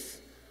faith.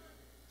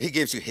 He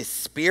gives you his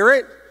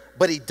spirit,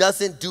 but he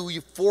doesn't do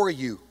it for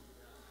you.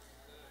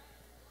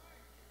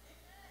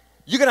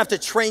 You're going to have to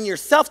train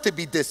yourself to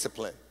be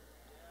disciplined.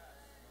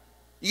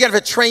 You got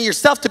to train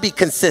yourself to be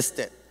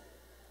consistent.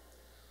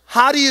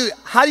 How do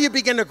you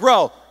begin to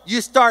grow? You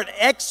start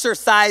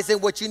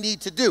exercising what you need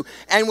to do.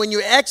 And when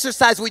you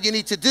exercise what you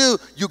need to do,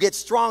 you get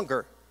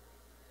stronger.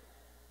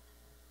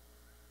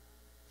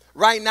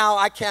 Right now,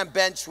 I can't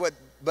bench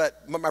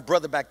but my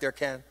brother back there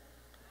can.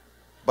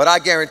 But I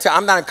guarantee,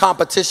 I'm not in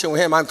competition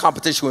with him. I'm in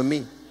competition with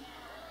me.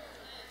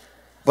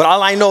 But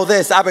all I know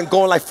this, I've been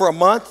going like for a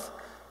month,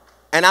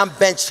 and I'm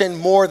benching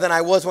more than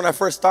I was when I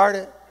first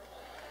started.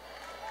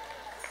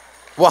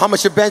 Well, how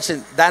much you're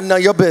benching? That's none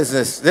of your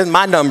business. This is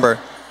my number.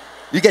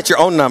 You get your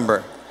own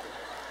number.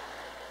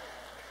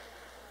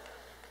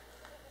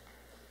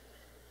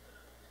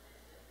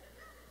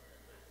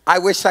 I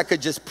wish I could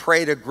just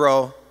pray to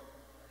grow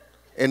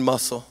in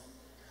muscle.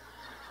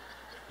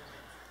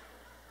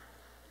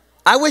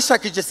 I wish I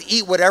could just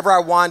eat whatever I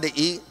wanted to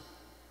eat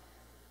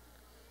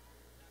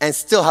and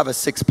still have a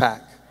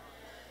six-pack.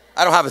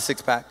 I don't have a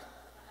six-pack.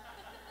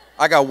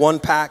 I got one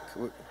pack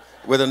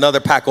with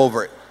another pack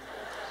over it.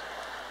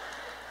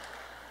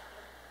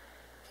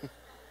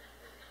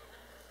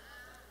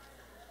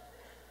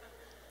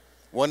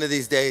 One of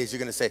these days, you're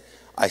going to say,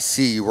 I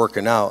see you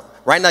working out.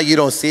 Right now, you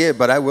don't see it,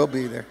 but I will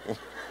be there.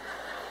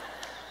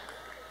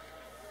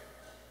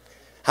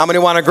 How many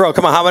want to grow?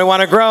 Come on, how many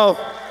want to grow?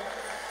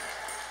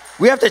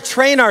 We have to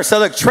train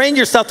ourselves. Look, train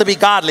yourself to be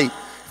godly.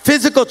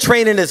 Physical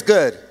training is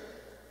good.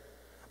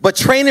 But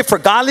training for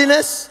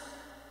godliness,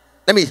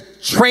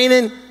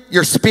 training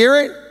your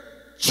spirit,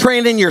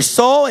 training your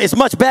soul is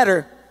much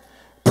better.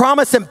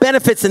 Promise and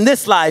benefits in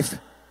this life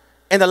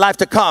and the life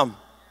to come.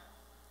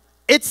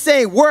 It's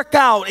saying work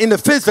out in the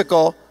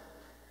physical,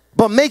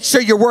 but make sure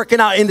you're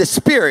working out in the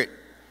spirit.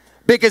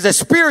 Because the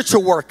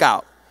spiritual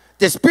workout,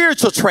 the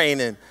spiritual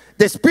training,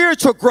 the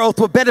spiritual growth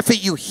will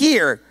benefit you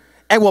here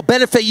and will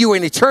benefit you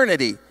in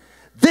eternity.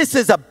 This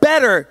is a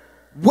better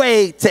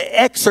way to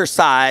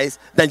exercise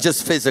than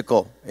just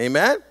physical.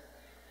 Amen?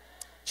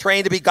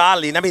 Train to be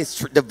godly. That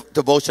means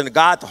devotion to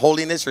God,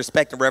 holiness,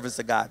 respect, and reverence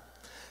to God.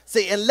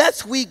 See,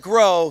 unless we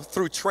grow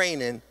through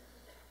training,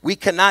 we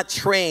cannot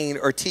train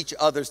or teach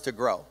others to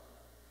grow.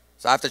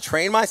 So I have to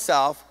train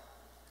myself.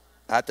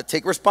 I have to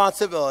take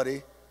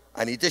responsibility.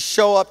 I need to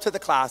show up to the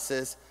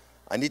classes.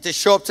 I need to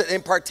show up to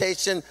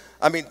impartation.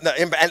 And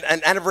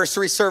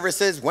anniversary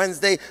services,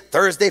 Wednesday,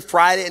 Thursday,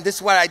 Friday. And this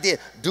is what I did.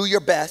 Do your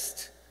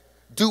best.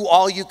 Do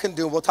all you can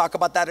do. We'll talk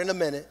about that in a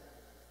minute.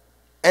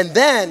 And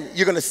then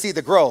you're going to see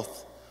the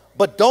growth.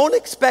 But don't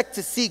expect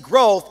to see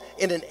growth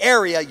in an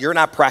area you're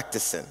not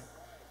practicing.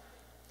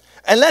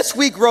 Unless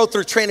we grow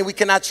through training, we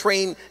cannot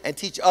train and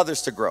teach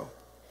others to grow.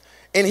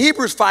 In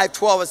Hebrews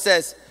 5:12, it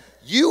says,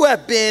 you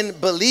have been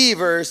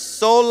believers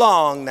so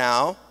long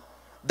now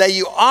that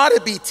you ought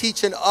to be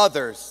teaching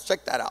others.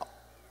 Check that out.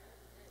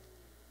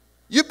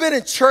 You've been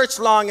in church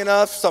long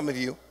enough, some of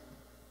you.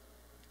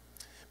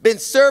 Been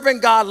serving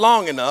God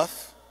long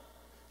enough.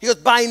 He goes,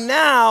 by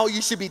now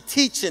you should be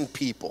teaching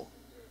people.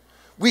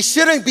 We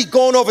shouldn't be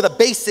going over the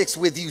basics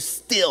with you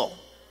still.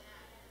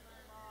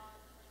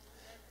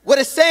 What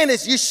it's saying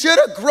is you should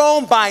have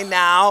grown by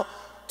now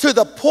to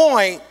the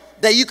point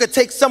that you could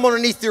take someone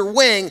underneath your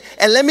wing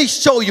and let me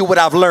show you what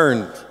I've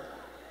learned.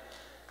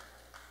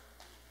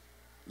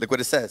 Look what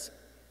it says.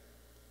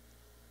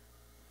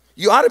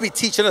 You ought to be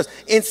teaching us.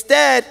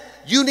 Instead,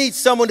 you need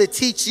someone to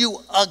teach you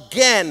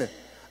again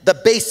the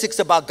basics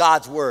about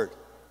God's word.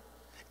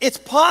 It's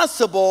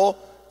possible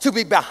to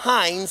be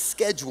behind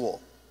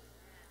schedule.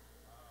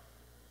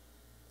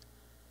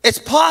 It's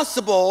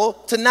possible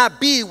to not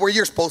be where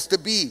you're supposed to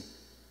be.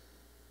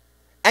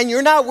 And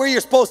you're not where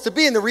you're supposed to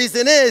be, and the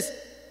reason is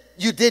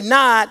you did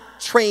not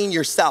train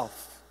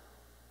yourself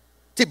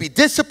to be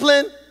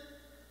disciplined,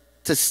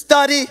 to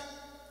study,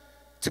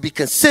 to be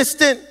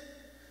consistent,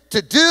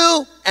 to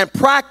do and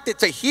practice,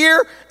 to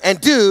hear and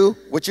do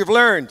what you've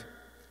learned.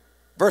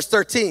 Verse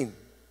 13.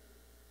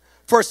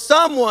 For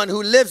someone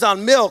who lives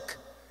on milk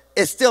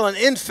is still an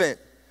infant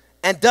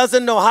and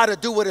doesn't know how to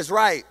do what is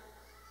right.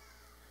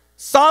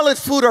 Solid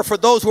food are for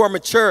those who are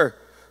mature,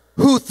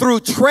 who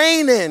through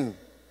training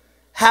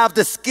have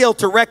the skill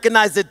to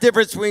recognize the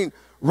difference between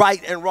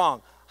right and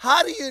wrong.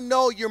 How do you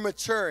know you're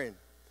maturing?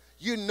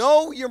 You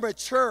know you're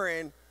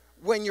maturing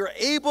when you're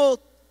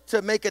able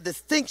to make a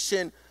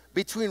distinction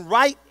between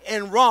right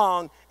and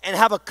wrong and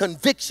have a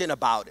conviction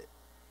about it.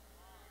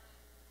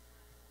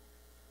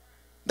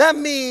 That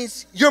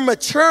means you're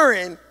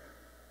maturing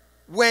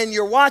when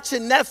you're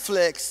watching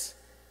Netflix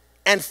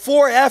and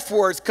 4 F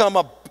words come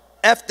up,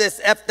 F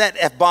this, F that,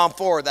 F bomb,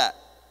 4 of that.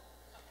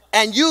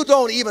 And you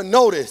don't even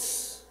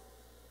notice.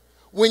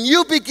 When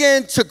you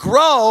begin to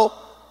grow,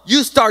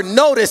 you start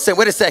noticing,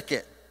 wait a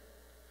second,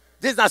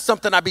 this is not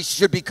something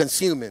should be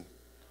consuming.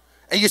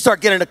 And you start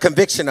getting a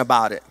conviction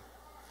about it.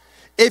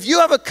 If you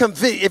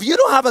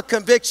don't have a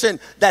conviction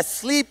that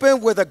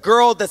sleeping with a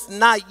girl that's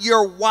not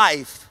your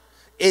wife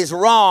is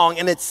wrong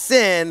and it's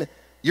sin,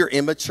 you're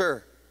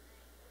immature.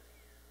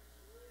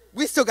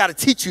 We still got to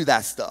teach you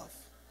that stuff.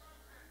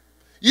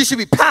 You should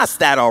be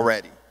past that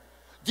already.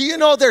 Do you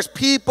know there's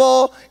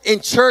people in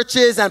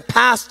churches and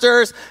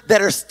pastors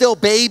that are still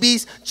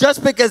babies?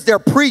 Just because they're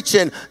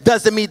preaching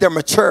doesn't mean they're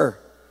mature.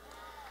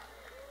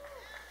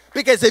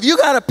 Because if you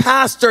got a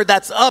pastor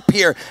that's up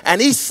here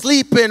and he's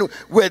sleeping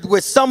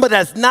with somebody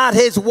that's not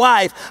his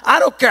wife, I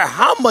don't care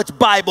how much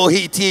Bible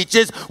he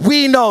teaches,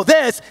 we know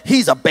this,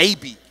 he's a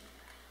baby.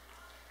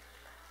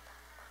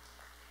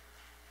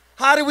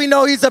 How do we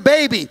know he's a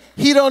baby?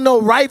 He don't know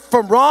right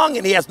from wrong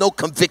and he has no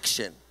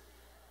conviction.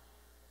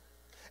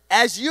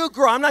 As you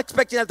grow, I'm not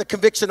expecting to have the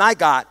conviction I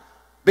got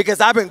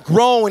because I've been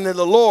growing in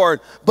the Lord,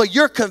 but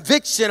your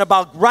conviction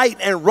about right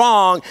and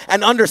wrong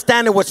and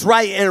understanding what's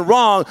right and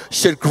wrong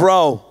should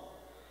grow.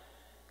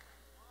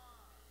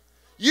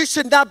 You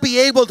should not be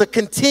able to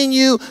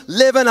continue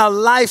living a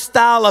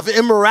lifestyle of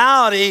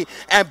immorality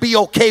and be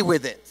okay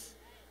with it.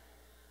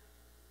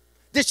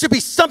 There should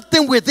be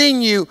something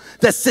within you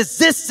that says,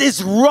 this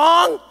is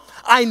wrong.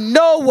 I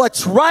know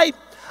what's right.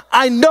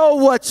 I know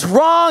what's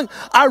wrong.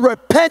 I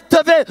repent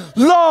of it.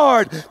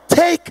 Lord,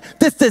 take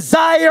this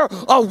desire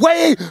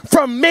away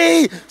from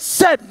me.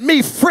 Set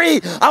me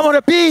free. I want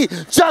to be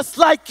just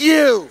like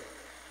you.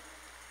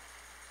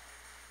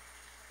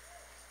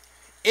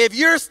 If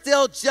you're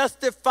still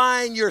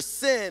justifying your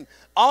sin,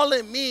 all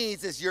it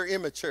means is you're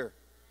immature.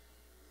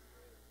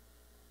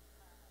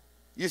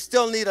 You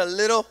still need a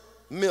little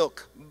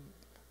milk.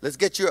 Let's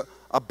get you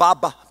a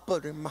baba.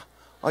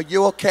 Are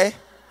you okay?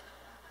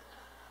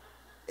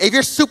 If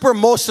you're super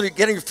emotional, you're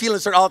getting your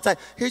feelings hurt all the time,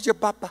 here's your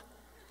baba.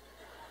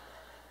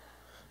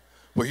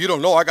 Well, you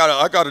don't know, I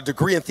got a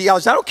degree in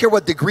theology. I don't care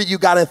what degree you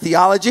got in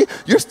theology.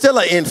 You're still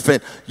an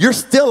infant. You're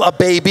still a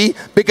baby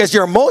because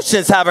your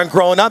emotions haven't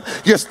grown up.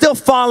 You're still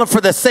falling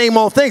for the same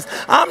old things.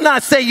 I'm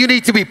not saying you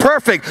need to be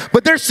perfect,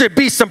 but there should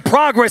be some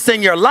progress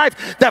in your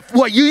life that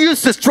what you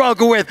used to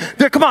struggle with,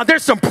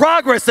 there's some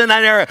progress in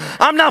that area.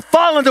 I'm not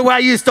falling the way I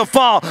used to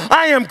fall.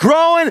 I am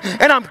growing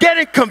and I'm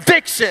getting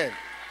conviction.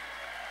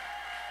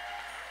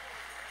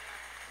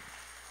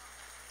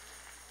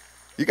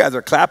 You guys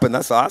are clapping.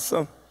 That's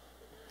awesome.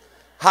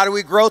 How do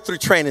we grow? Through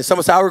training.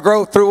 Someone say, how do we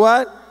grow? Through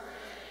what?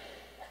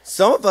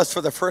 Some of us,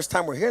 for the first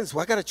time we're here,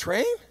 well, I got to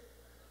train?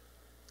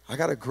 I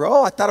got to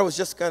grow? I thought I was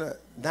just going to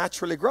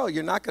naturally grow.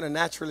 You're not going to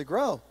naturally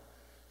grow.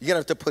 You're going to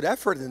have to put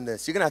effort in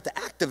this. You're going to have to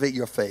activate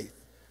your faith.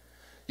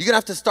 You're going to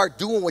have to start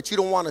doing what you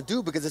don't want to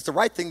do because it's the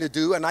right thing to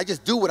do, and I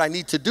just do what I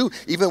need to do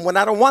even when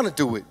I don't want to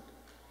do it.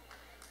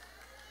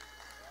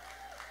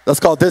 That's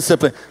called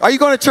discipline. Are you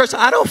going to church?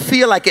 I don't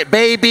feel like it,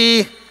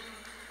 baby.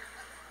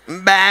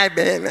 Bad,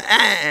 baby.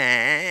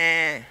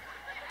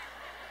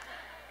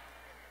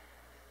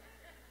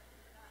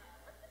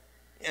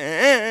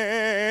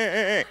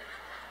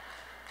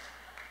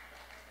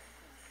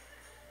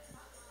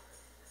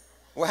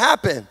 What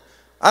happened?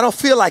 I don't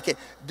feel like it.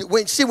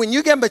 When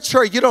you get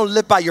mature, you don't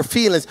live by your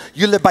feelings.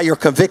 You live by your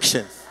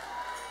convictions.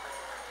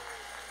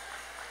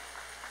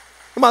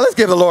 Come on, let's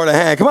give the Lord a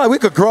hand. Come on, we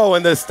could grow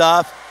in this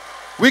stuff.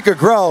 We could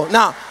grow.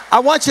 Now, I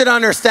want you to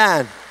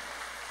understand.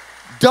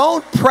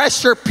 Don't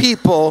pressure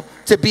people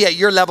to be at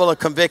your level of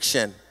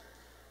conviction.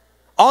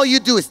 All you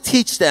do is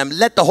teach them.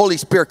 Let the Holy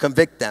Spirit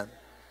convict them.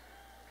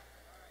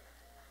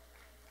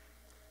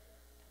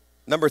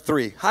 Number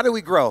 3, how do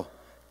we grow?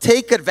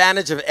 Take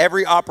advantage of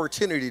every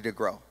opportunity to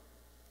grow.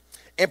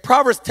 In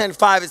Proverbs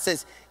 10:5, it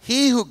says,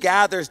 he who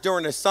gathers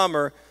during the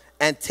summer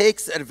and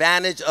takes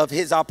advantage of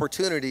his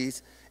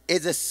opportunities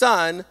is a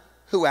son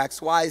who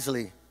acts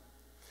wisely.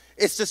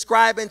 It's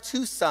describing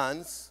 2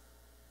 sons.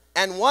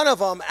 And one of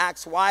them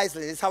acts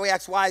wisely. This is how he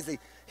acts wisely.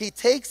 He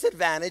takes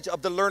advantage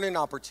of the learning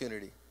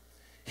opportunity.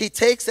 He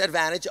takes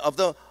advantage of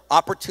the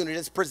opportunity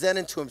that's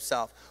presented to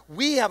himself.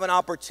 We have an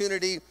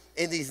opportunity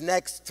in these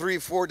next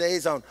 3-4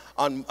 days on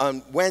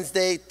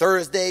Wednesday,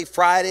 Thursday,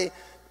 Friday,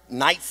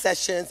 night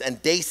sessions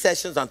and day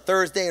sessions on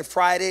Thursday and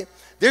Friday.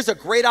 There's a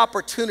great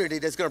opportunity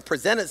that's going to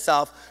present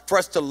itself for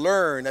us to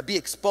learn and be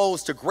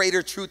exposed to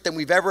greater truth than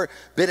we've ever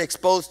been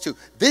exposed to.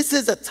 This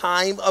is a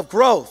time of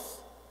growth.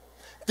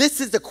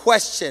 This is the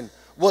question.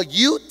 Will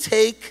you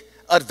take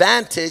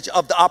advantage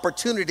of the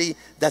opportunity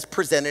that's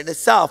presented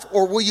itself?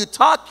 Or will you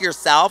talk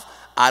yourself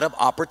out of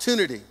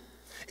opportunity?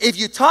 If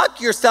you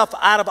talk yourself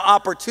out of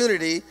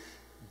opportunity,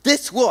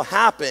 this will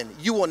happen.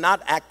 You will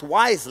not act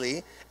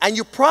wisely, and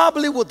you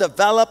probably will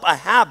develop a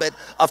habit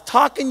of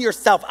talking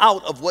yourself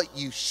out of what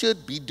you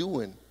should be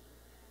doing.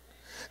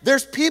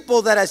 There's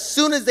people that as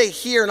soon as they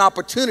hear an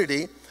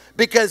opportunity,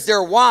 because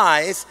they're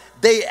wise,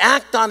 they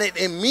act on it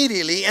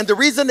immediately. And the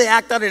reason they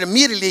act on it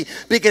immediately,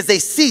 because they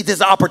see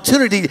this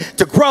opportunity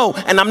to grow,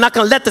 and I'm not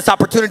going to let this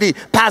opportunity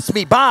pass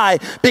me by,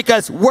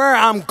 because where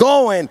I'm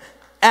going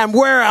and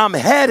where I'm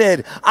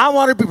headed, I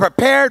want to be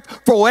prepared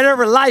for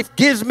whatever life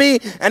gives me,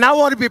 and I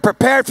want to be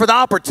prepared for the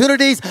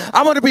opportunities.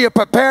 I want to be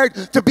prepared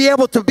to be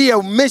able to be a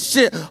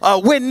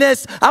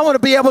witness. I want to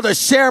be able to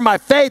share my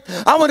faith.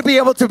 I want to be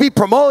able to be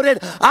promoted.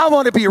 I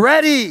want to be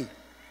ready.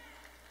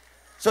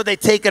 So they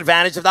take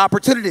advantage of the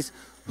opportunities.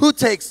 Those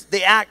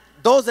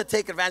that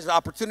take advantage of the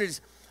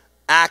opportunities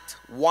act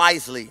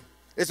wisely.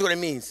 This is what it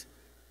means.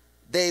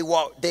 They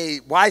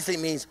wisely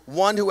means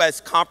one who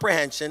has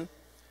comprehension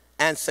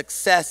and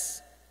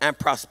success and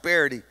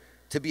prosperity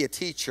to be a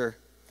teacher.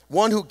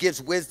 One who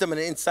gives wisdom and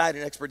insight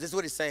and expert. This is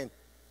what he's saying.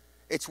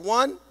 It's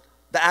one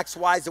that acts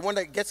wise, the one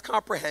that gets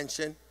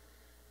comprehension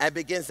and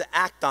begins to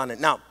act on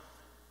it. Now,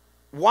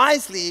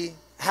 wisely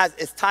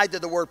is tied to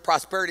the word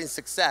prosperity and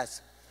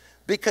success,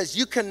 because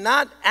you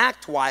cannot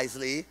act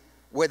wisely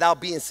without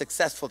being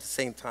successful at the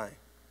same time.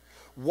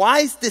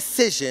 Wise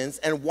decisions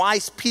and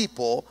wise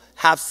people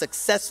have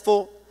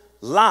successful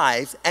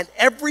lives, and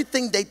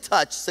everything they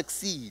touch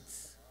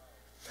succeeds.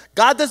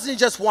 God doesn't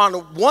just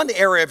want one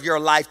area of your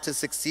life to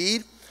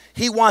succeed.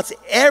 He wants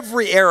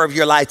every area of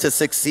your life to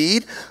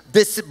succeed.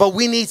 But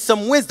we need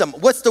some wisdom.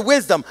 What's the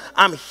wisdom?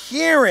 I'm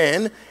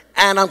hearing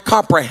and I'm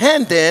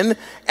comprehending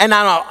and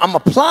I'm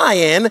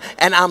applying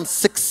and I'm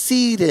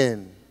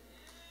succeeding.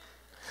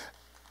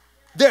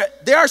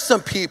 There are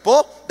some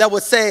people that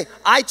would say,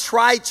 I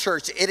tried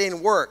church, it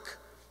didn't work.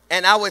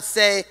 And I would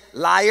say,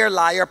 liar,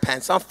 liar,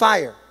 pants on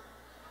fire.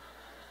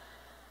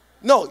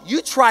 No,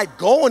 you tried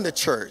going to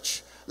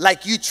church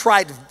like you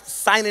tried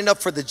signing up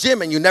for the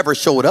gym and you never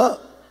showed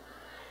up.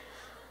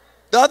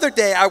 The other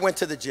day I went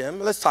to the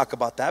gym. Let's talk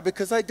about that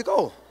because I had to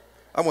go.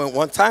 I went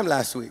one time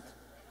last week.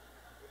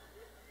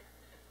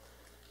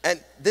 And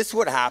this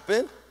would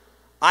happen.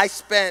 I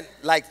spent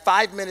like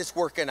 5 minutes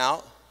working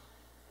out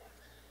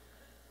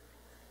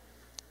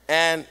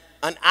and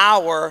an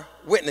hour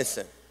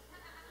witnessing.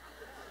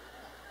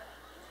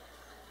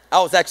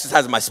 I was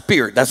exercising my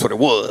spirit. That's what it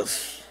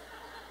was.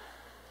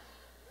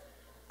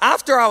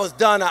 After I was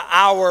done an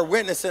hour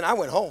witnessing, I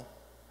went home.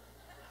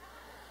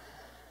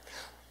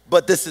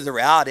 But this is the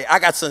reality. I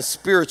got some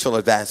spiritual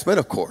advancement,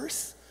 of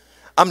course.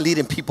 I'm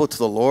leading people to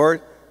the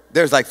Lord.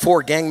 There's like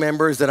 4 gang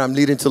members that I'm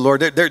leading to the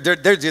Lord.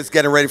 They're just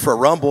getting ready for a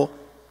rumble.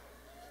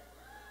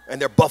 And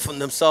they're buffing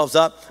themselves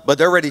up. But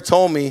they already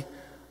told me,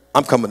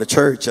 I'm coming to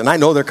church. And I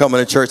know they're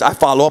coming to church. I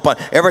follow up on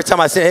every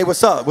time I say, hey,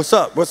 what's up? What's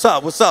up? What's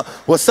up? What's up?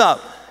 What's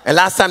up? And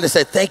last time they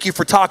said, thank you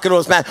for talking to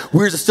us, man. We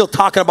were just still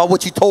talking about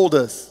what you told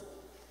us.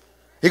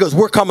 He goes,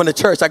 we're coming to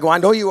church. I go, I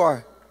know you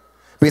are.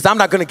 Because I'm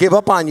not going to give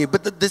up on you.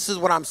 But this is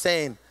what I'm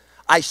saying.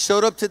 I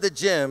showed up to the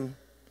gym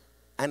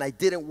and I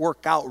didn't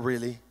work out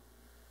really.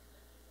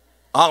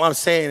 All I'm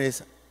saying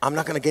is I'm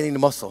not going to get any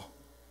muscle.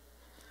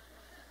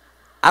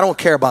 I don't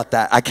care about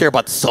that. I care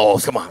about the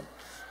souls. Come on.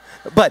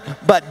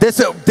 But this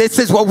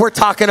is what we're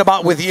talking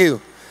about with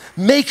you.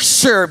 Make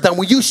sure that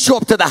when you show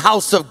up to the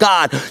house of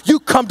God, you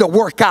come to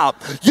work out.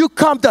 You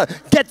come to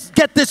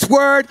get this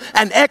word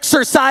and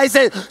exercise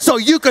it so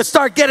you can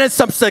start getting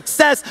some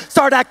success,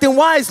 start acting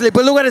wisely.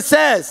 But look what it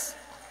says.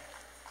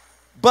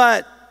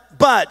 But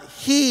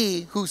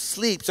he who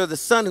sleeps, or the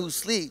son who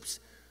sleeps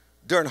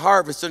during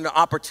harvest, during the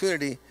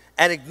opportunity,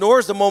 and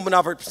ignores the moment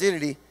of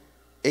opportunity,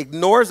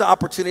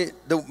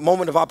 the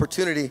moment of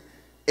opportunity,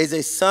 is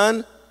a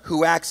son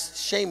who acts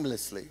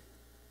shamelessly.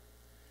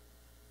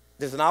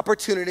 There's an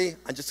opportunity,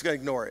 I'm just going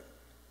to ignore it.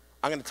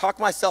 I'm going to talk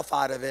myself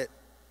out of it.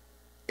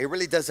 It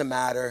really doesn't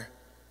matter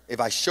if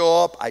I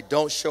show up, I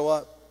don't show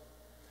up.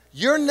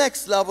 Your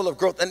next level of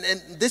growth, and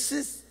this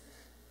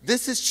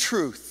is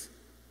truth.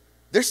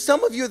 There's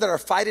some of you that are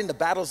fighting the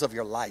battles of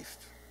your life.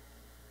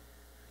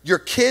 Your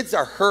kids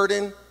are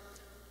hurting.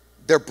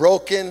 They're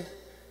broken.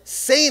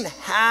 Satan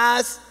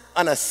has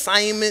an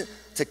assignment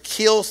to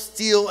kill,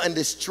 steal, and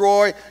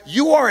destroy.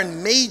 You are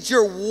in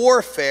major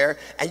warfare,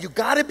 and you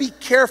got to be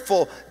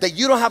careful that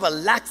you don't have a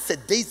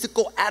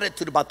lackadaisical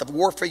attitude about the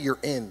warfare you're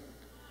in.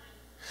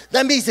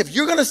 That means if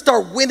you're going to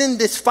start winning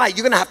this fight,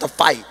 you're going to have to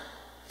fight.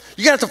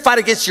 You're going to have to fight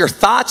against your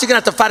thoughts. You're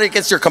going to have to fight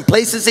against your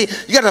complacency.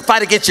 You're going to have to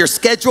fight against your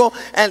schedule.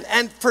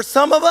 And for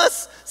some of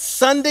us,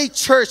 Sunday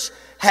church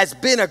has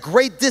been a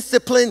great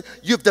discipline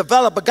you've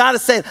developed. But God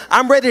is saying,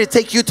 I'm ready to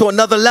take you to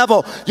another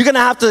level. You're going to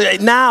have to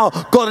now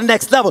go to the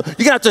next level. You're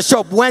going to have to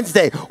show up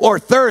Wednesday or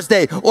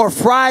Thursday or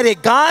Friday.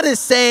 God is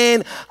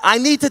saying, I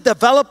need to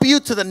develop you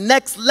to the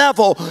next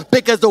level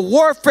because the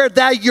warfare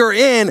that you're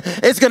in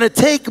is going to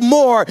take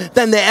more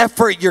than the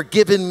effort you're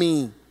giving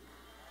me.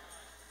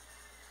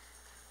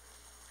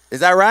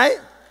 Is that right?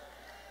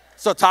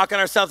 So talking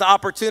ourselves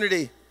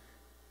opportunity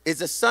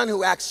is a son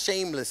who acts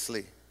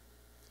shamelessly.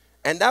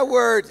 And that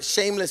word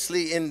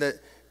shamelessly in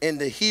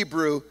the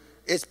Hebrew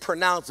is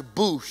pronounced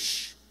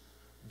boosh.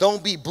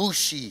 Don't be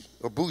bushy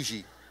or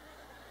bougie.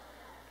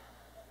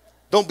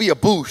 Don't be a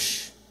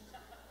boosh,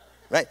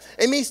 right?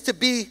 It means to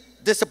be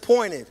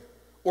disappointed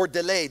or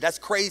delayed. That's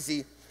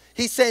crazy.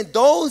 He's saying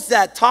those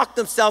that talk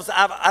themselves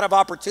out of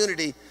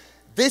opportunity,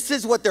 this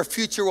is what their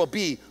future will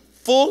be,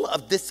 full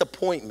of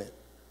disappointment.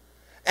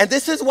 And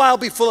this is why I'll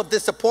be full of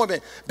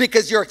disappointment,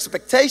 because your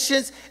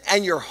expectations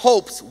and your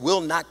hopes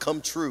will not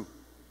come true.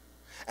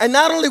 And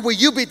not only will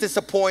you be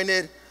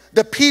disappointed,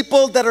 the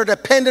people that are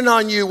dependent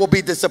on you will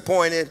be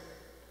disappointed.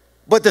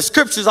 But the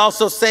scripture's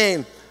also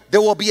saying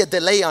there will be a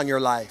delay on your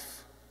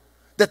life.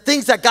 The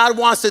things that God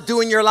wants to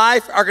do in your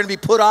life are going to be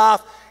put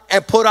off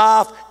and put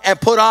off and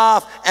put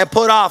off and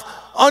put off.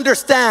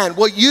 Understand,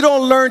 what you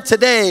don't learn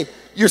today,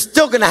 you're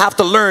still going to have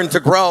to learn to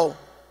grow.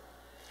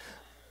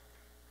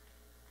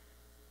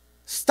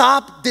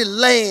 Stop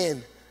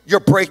delaying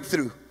your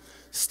breakthrough.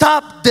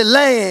 Stop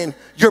delaying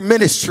your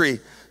ministry.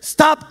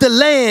 Stop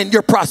delaying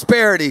your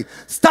prosperity.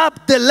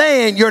 Stop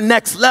delaying your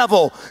next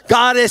level.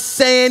 God is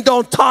saying,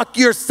 don't talk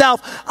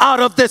yourself out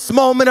of this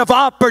moment of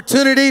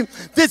opportunity.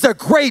 There's a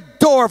great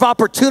door of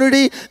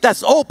opportunity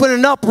that's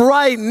opening up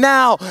right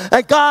now.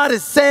 And God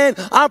is saying,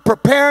 I'm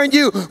preparing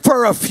you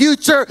for a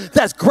future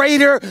that's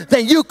greater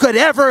than you could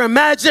ever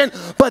imagine.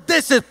 But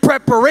this is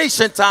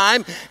preparation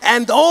time.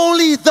 And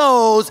only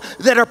those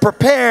that are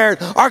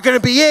prepared are going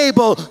to be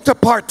able to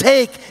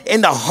partake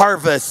in the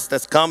harvest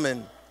that's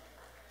coming.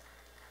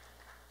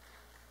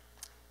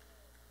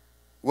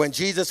 When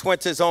Jesus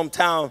went to his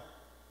hometown,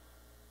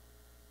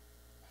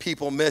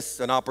 people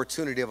missed an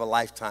opportunity of a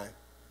lifetime.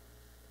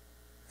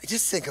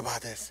 Just think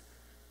about this.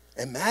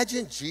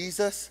 Imagine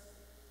Jesus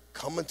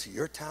coming to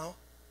your town.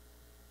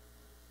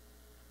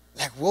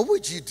 Like, what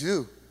would you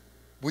do?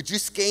 Would you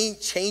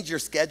change your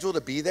schedule to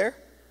be there?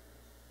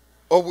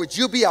 Or would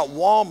you be at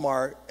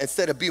Walmart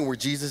instead of being where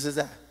Jesus is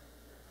at?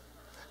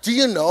 Do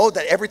you know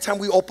that every time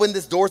we open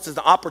this door, there's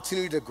an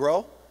opportunity to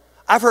grow?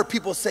 I've heard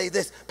people say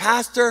this,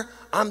 Pastor,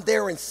 I'm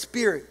there in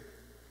spirit.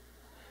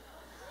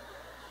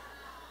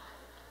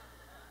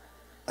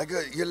 I go,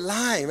 you're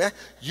lying, man.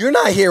 You're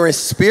not here in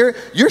spirit.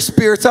 Your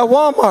spirit's at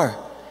Walmart.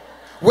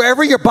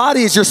 Wherever your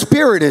body is, your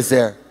spirit is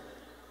there.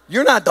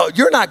 You're not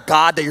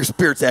God that your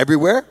spirit's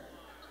everywhere.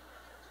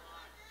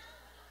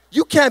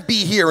 You can't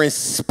be here in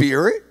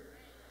spirit.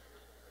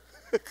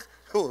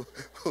 What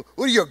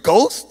are you, a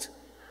ghost?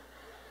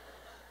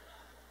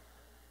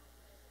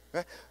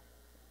 Right?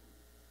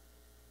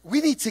 We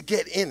need to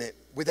get in it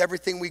with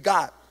everything we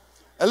got.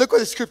 And look what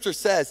the scripture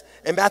says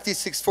in Matthew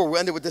 6:4. We'll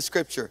end it with this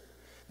scripture.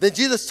 Then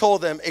Jesus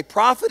told them, a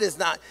prophet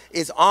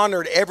is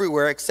honored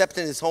everywhere except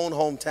in his own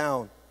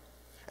hometown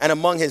and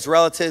among his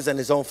relatives and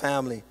his own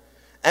family.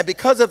 And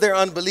because of their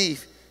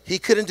unbelief, he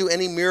couldn't do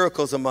any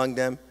miracles among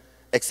them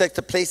except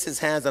to place his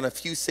hands on a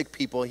few sick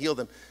people and heal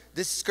them.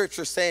 This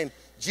scripture saying,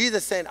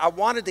 Jesus saying, I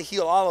wanted to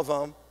heal all of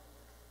them,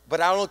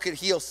 but I only could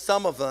heal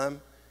some of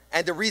them.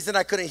 And the reason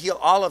I couldn't heal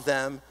all of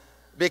them,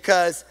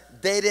 because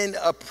they didn't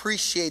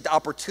appreciate the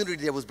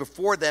opportunity that was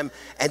before them,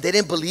 and they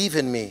didn't believe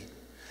in me.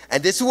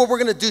 And this is what we're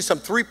going to do, some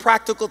 3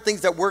 practical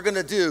things that we're going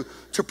to do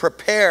to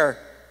prepare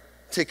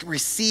to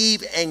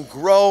receive and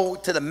grow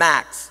to the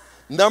max.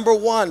 Number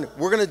 1,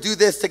 we're going to do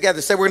this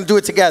together. Say we're going to do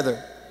it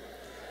together.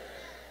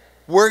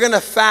 We're going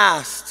to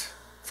fast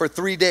for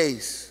 3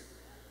 days.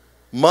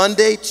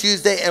 Monday,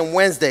 Tuesday, and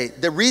Wednesday.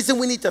 The reason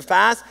we need to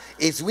fast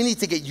is we need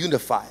to get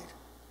unified.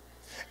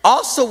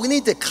 Also, we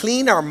need to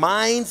clean our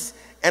minds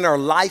and our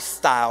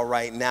lifestyle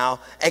right now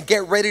and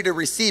get ready to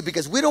receive,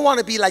 because we don't want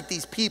to be like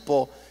these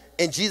people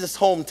in Jesus'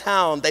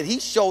 hometown that he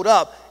showed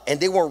up and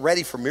they weren't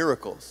ready for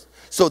miracles.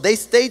 So they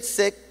stayed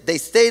sick, they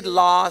stayed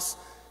lost,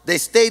 they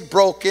stayed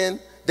broken,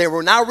 they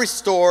were now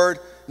restored,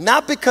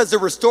 not because the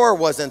restorer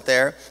wasn't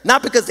there,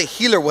 not because the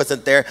healer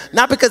wasn't there,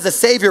 not because the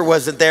savior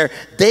wasn't there.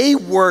 They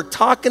were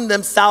talking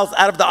themselves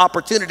out of the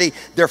opportunity.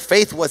 Their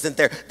faith wasn't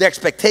there. Their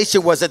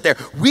expectation wasn't there.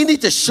 We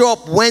need to show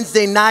up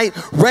Wednesday night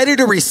ready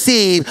to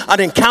receive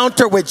an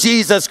encounter with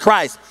Jesus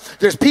Christ.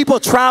 There's people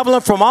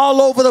traveling from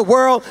all over the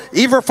world,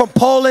 even from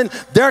Poland.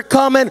 They're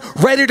coming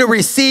ready to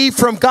receive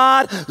from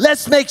God.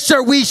 Let's make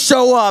sure we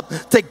show up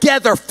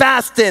together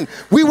fasting.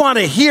 We want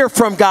to hear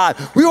from God.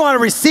 We want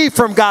to receive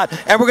from God.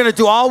 And we're going to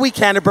do all we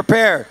can to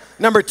prepare.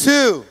 Number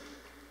 2,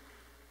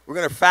 we're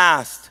going to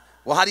fast.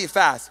 Well, how do you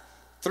fast?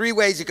 3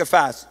 ways you can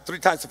fast. 3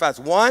 times to fast.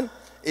 1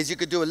 is you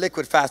could do a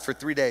liquid fast for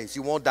 3 days.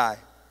 You won't die.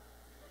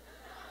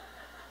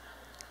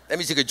 That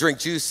means you could drink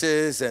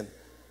juices and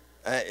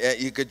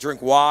you could drink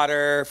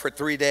water for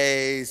 3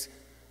 days.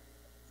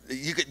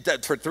 You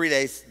could for 3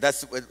 days.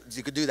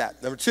 You could do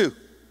that. Number 2,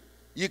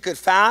 you could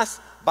fast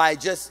by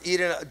just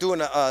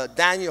doing a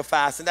Daniel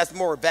fast, and that's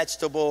more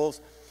vegetables,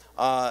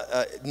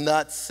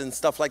 nuts, and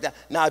stuff like that.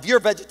 Now, if you're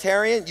a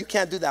vegetarian, you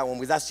can't do that one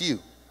because that's you.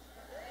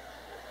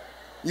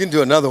 You can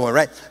do another one,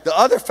 right? The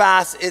other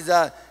fast is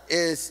a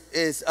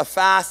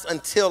fast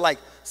until like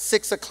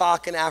 6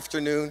 o'clock in the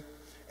afternoon,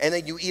 and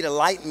then you eat a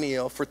light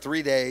meal for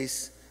 3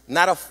 days.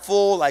 Not a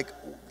full, like,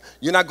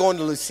 you're not going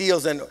to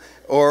Lucille's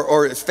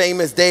or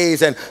Famous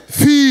Days and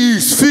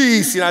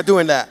feast. You're not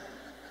doing that,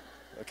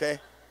 okay?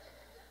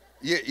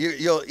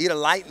 You'll eat a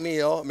light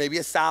meal, maybe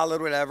a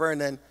salad, whatever, and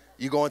then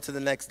you go into the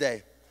next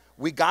day.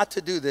 We got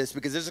to do this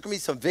because there's going to be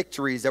some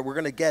victories that we're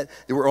going to get,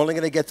 that we're only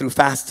going to get through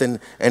fasting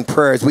and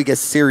prayer as we get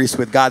serious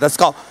with God. That's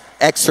called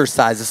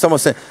exercise. If someone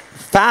said,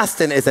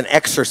 fasting is an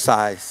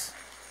exercise.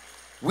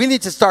 We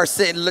need to start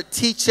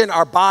teaching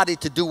our body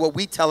to do what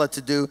we tell it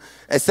to do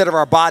instead of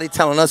our body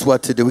telling us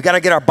what to do. We got to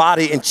get our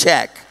body in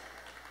check.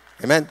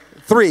 Amen.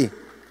 3,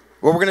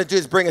 what we're going to do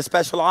is bring a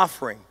special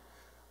offering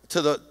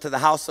to the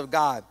house of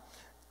God.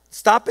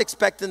 Stop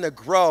expecting to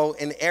grow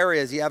in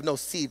areas you have no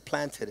seed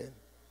planted in.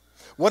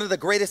 One of the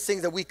greatest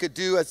things that we could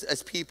do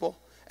as people,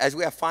 as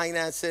we have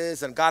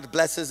finances and God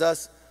blesses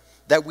us,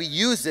 that we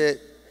use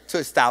it to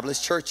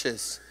establish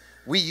churches.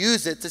 We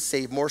use it to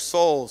save more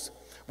souls.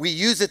 We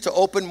use it to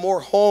open more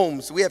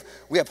homes. We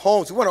have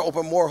homes. We want to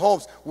open more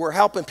homes. We're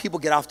helping people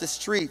get off the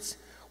streets.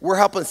 We're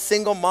helping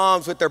single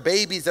moms with their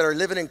babies that are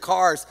living in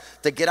cars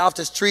to get off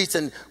the streets.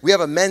 And we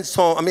have a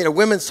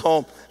women's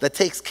home that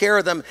takes care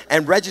of them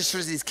and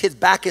registers these kids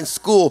back in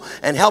school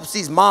and helps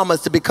these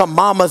mamas to become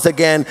mamas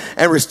again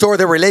and restore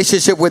their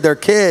relationship with their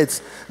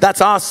kids.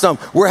 That's awesome.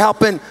 We're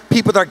helping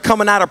people that are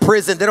coming out of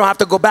prison. They don't have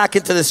to go back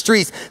into the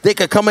streets. They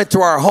could come into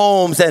our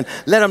homes and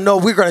let them know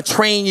we're going to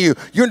train you.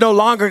 You're no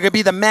longer going to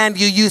be the man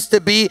you used to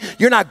be.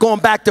 You're not going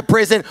back to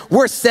prison.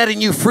 We're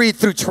setting you free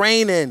through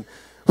training.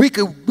 We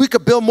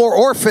could build more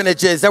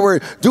orphanages that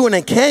we're doing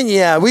in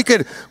Kenya. We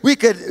could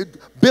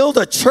build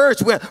a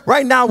church.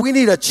 Right now, we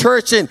need a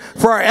church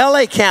for our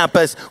LA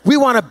campus. We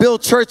want to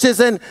build churches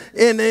in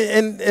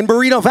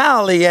Bernardino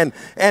Valley and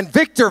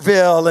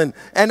Victorville and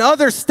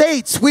other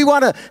states. We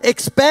want to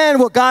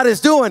expand what God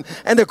is doing.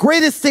 And the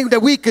greatest thing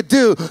that we could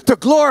do to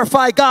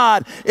glorify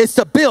God is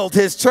to build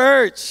his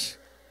church.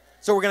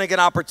 So we're going to get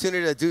an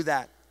opportunity to do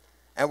that.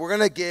 And we're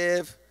going to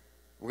give.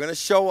 We're going to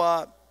show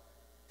up.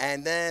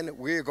 And then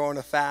we're going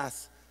to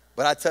fast.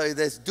 But I tell you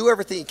this, do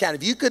everything you can.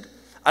 If you could,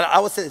 I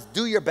would say this,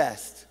 do your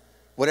best,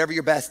 whatever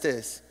your best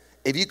is.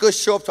 If you could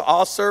show up to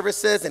all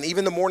services and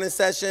even the morning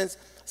sessions,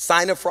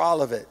 sign up for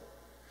all of it.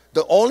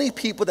 The only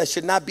people that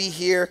should not be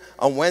here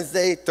on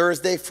Wednesday,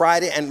 Thursday,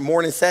 Friday, and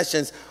morning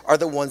sessions are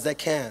the ones that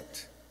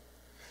can't.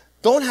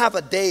 Don't have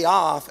a day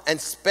off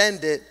and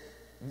spend it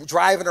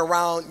driving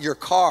around your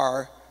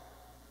car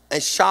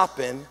and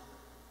shopping.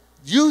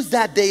 Use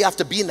that day off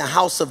to be in the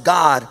house of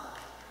God.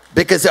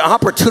 Because the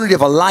opportunity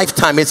of a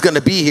lifetime is going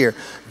to be here.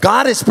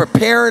 God is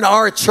preparing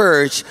our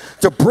church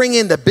to bring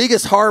in the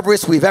biggest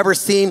harvest we've ever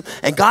seen.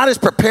 And God is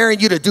preparing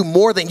you to do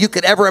more than you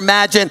could ever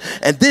imagine.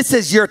 And this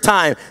is your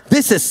time.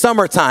 This is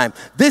summertime.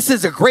 This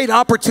is a great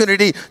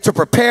opportunity to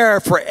prepare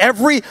for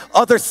every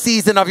other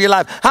season of your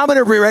life. How many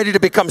are ready to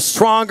become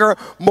stronger,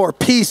 more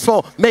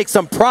peaceful, make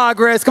some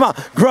progress? Come on,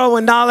 grow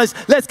in knowledge.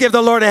 Let's give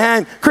the Lord a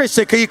hand.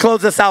 Christian, can you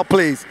close us out,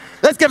 please?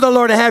 Let's give the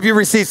Lord a hand. You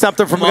receive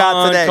something from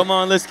God today. Come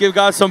on, let's give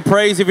God some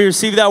praise if you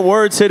receive that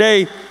word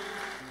today.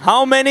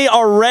 How many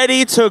are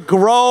ready to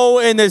grow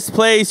in this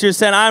place? You're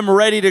saying, I'm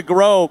ready to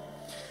grow.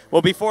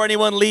 Well, before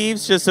anyone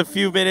leaves, just a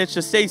few minutes,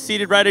 just stay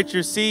seated right at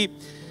your seat.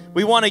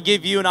 We want to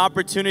give you an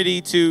opportunity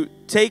to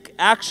take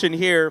action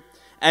here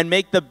and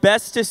make the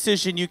best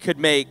decision you could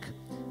make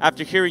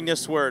after hearing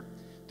this word.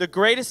 The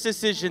greatest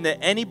decision that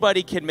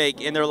anybody can make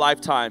in their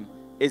lifetime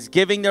is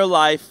giving their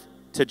life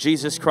to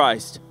Jesus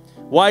Christ.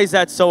 Why is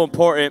that so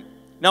important?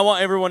 Now I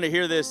want everyone to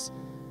hear this.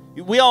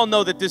 We all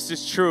know that this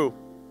is true.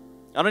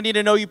 I don't need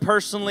to know you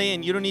personally,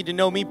 and you don't need to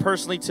know me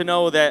personally to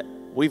know that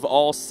we've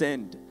all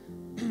sinned.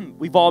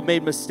 We've all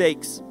made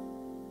mistakes.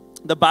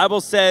 The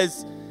Bible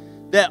says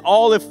that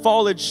all have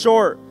fallen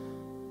short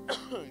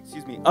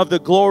of the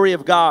glory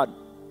of God.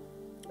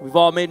 We've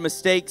all made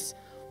mistakes.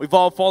 We've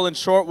all fallen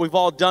short. We've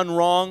all done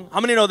wrong. How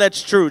many know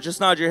that's true? Just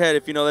nod your head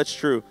if you know that's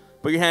true.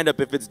 Put your hand up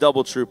if it's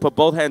double true. Put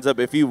both hands up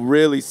if you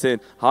really sin.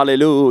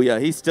 Hallelujah.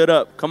 He stood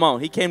up. Come on.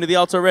 He came to the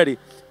altar already.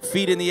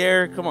 Feet in the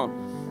air. Come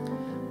on.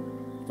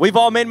 We've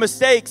all made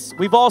mistakes.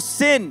 We've all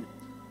sinned.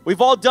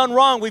 We've all done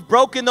wrong. We've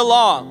broken the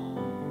law.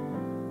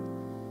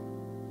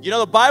 You know,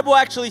 the Bible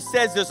actually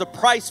says there's a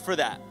price for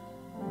that.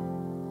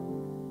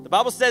 The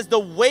Bible says the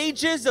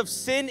wages of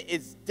sin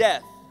is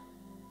death.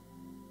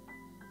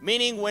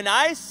 Meaning when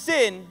I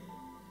sin,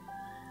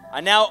 I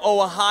now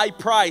owe a high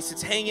price.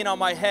 It's hanging on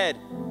my head.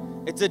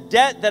 It's a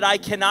debt that I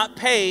cannot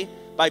pay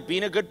by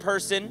being a good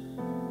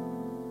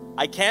person.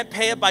 I can't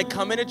pay it by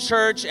coming to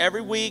church every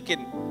week,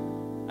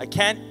 and I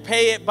can't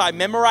pay it by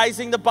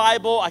memorizing the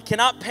Bible. I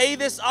cannot pay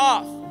this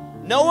off.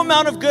 No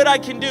amount of good I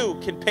can do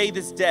can pay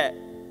this debt.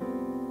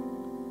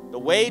 The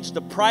wage,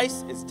 the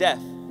price is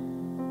death.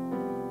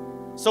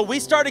 So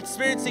we start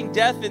experiencing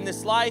death in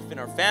this life, in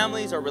our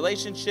families, our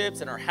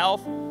relationships, and our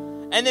health.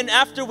 And then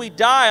after we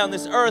die on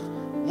this earth,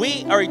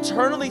 we are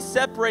eternally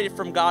separated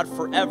from God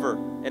forever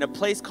in a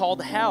place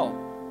called hell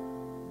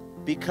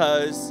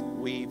because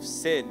we've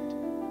sinned.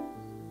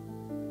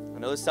 I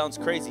know this sounds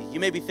crazy. You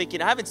may be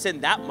thinking, I haven't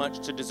sinned that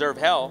much to deserve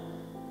hell.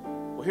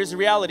 Well, here's the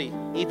reality.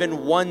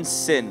 Even one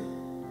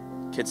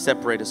sin can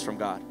separate us from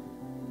God.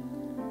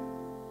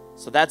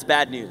 So that's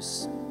bad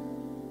news.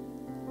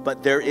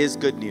 But there is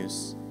good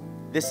news.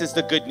 This is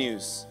the good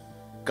news.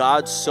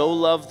 God so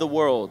loved the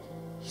world,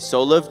 he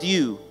so loved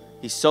you,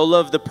 he so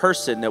loved the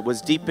person that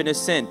was deep in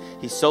his sin.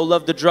 He so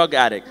loved the drug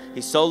addict.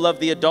 He so loved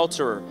the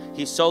adulterer.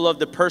 He so loved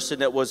the person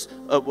that was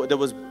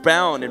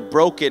bound and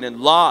broken and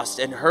lost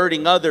and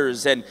hurting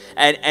others and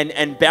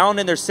bound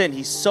in their sin.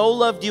 He so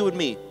loved you and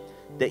me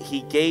that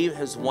he gave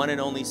his one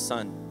and only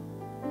son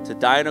to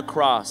die on a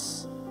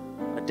cross,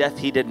 a death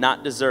he did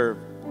not deserve,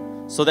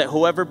 so that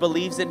whoever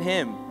believes in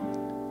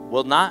him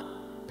will not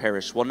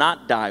perish, will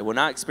not die, will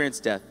not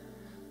experience death,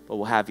 but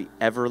will have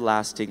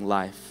everlasting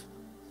life.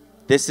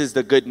 This is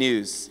the good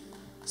news.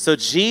 So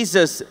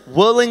Jesus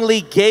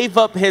willingly gave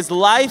up his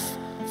life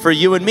for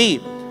you and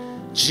me.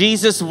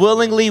 Jesus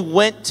willingly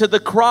went to the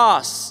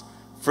cross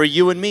for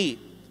you and me.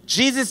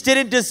 Jesus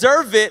didn't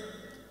deserve it,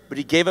 but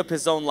he gave up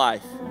his own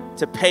life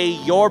to pay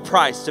your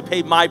price, to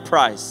pay my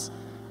price.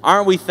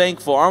 Aren't we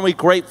thankful? Aren't we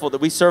grateful that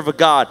we serve a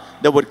God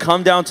that would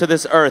come down to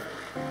this earth,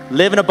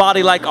 live in a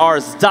body like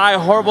ours, die a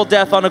horrible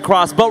death on a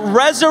cross, but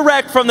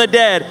resurrect from the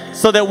dead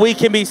so that we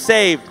can be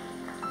saved?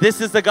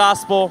 This is the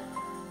gospel.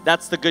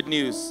 That's the good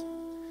news.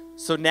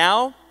 So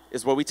now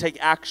is where we take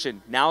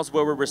action. Now is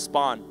where we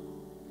respond.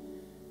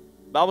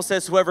 The Bible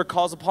says whoever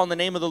calls upon the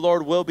name of the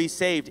Lord will be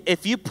saved.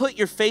 If you put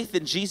your faith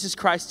in Jesus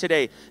Christ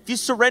today, if you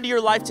surrender your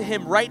life to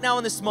him right now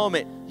in this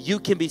moment, you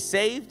can be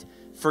saved,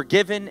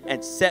 forgiven,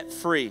 and set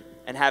free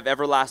and have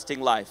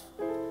everlasting life.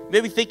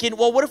 Maybe thinking,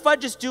 well, what if I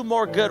just do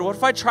more good? What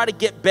if I try to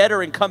get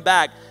better and come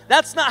back?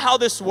 That's not how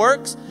this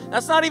works.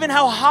 That's not even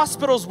how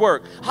hospitals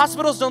work.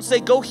 Hospitals don't say,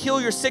 go heal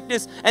your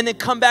sickness and then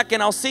come back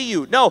and I'll see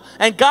you. No,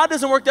 and God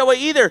doesn't work that way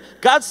either.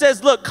 God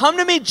says, look, come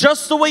to me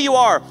just the way you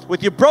are,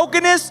 with your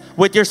brokenness,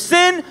 with your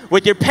sin,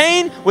 with your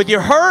pain, with your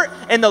hurt,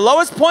 and the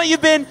lowest point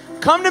you've been.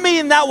 Come to me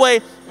in that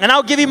way, and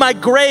I'll give you my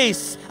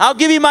grace. I'll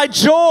give you my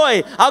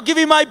joy. I'll give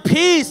you my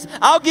peace.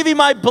 I'll give you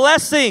my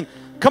blessing.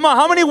 Come on,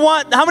 how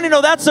many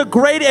know that's a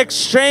great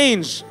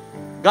exchange?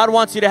 God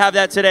wants you to have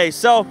that today.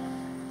 So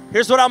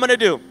here's what I'm going to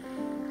do.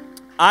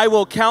 I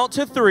will count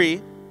to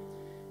 3.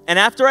 And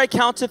after I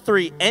count to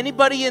 3,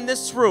 anybody in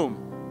this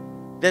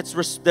room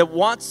that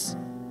wants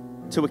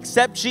to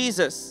accept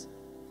Jesus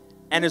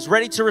and is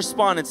ready to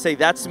respond and say,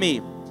 that's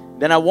me,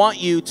 then I want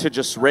you to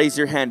just raise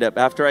your hand up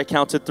after I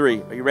count to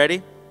 3. Are you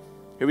ready?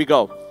 Here we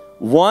go.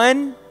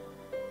 1,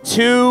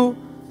 2,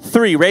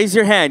 3. Raise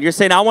your hand. You're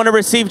saying, I want to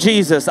receive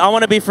Jesus. I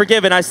want to be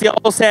forgiven. I see all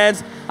those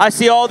hands. I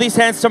see all these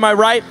hands to my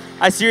right.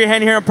 I see your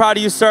hand here. I'm proud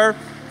of you, sir.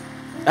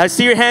 I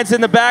see your hands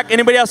in the back.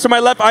 Anybody else to my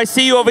left? I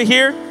see you over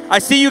here. I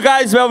see you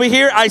guys over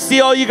here. I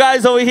see all you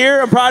guys over here.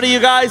 I'm proud of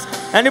you guys.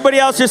 Anybody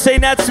else just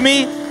saying that's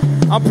me?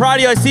 I'm proud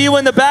of you. I see you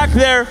in the back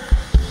there.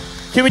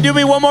 Can we do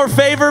me one more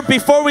favor?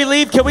 Before we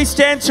leave, can we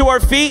stand to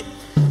our feet?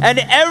 And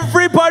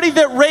everybody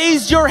that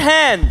raised your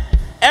hand,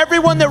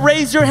 everyone that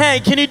raised your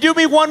hand, can you do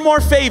me one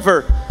more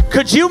favor?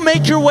 Could you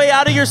make your way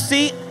out of your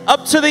seat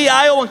up to the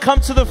aisle and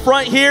come to the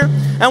front here?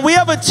 And we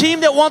have a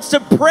team that wants to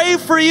pray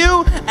for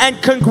you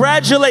and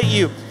congratulate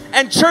you.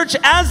 And church,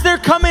 as they're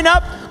coming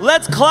up,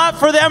 let's clap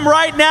for them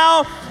right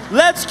now.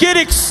 Let's get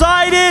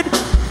excited.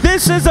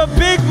 This is a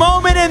big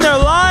moment in their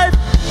life.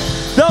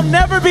 They'll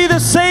never be the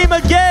same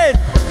again.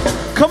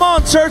 Come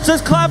on, church,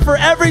 let's clap for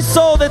every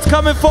soul that's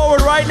coming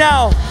forward right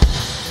now.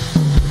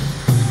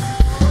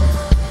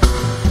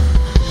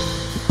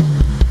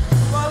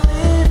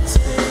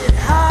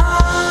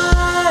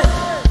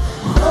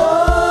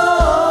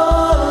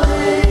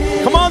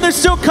 Come on, they're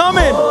still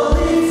coming.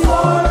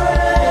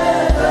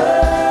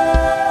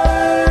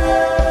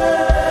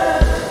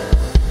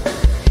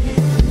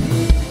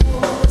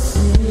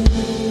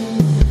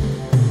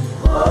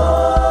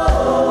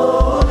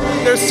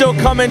 They're still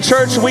coming,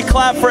 church. We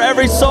clap for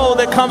every soul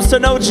that comes to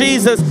know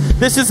Jesus.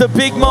 This is a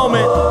big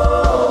moment.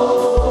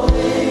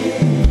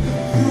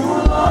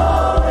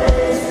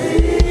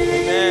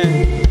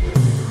 Amen.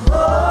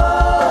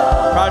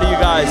 Proud of you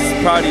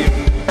guys. Proud of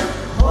you.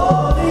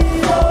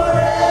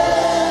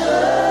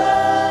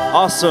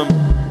 Awesome.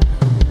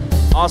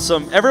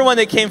 Awesome. Everyone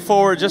that came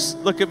forward, just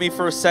look at me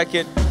for a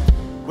second.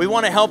 We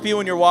want to help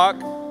you in your walk.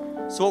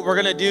 So what we're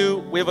going to do,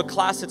 we have a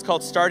class that's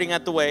called Starting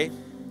at the Way.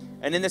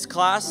 And in this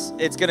class,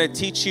 it's going to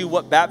teach you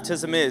what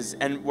baptism is.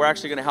 And we're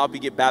actually going to help you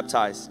get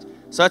baptized.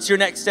 So that's your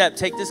next step.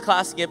 Take this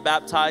class and get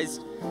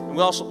baptized. And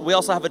we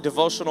also have a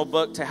devotional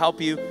book to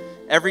help you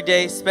every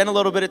day. Spend a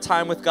little bit of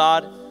time with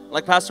God.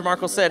 Like Pastor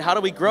Marco said, how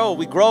do we grow?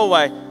 We grow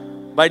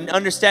by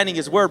understanding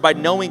His Word, by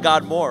knowing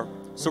God more.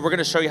 So we're going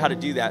to show you how to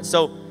do that.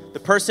 So the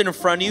person in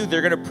front of you,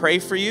 they're going to pray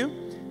for you.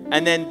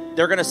 And then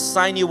they're going to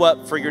sign you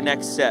up for your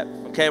next step.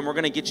 Okay, and we're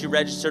going to get you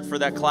registered for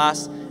that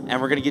class.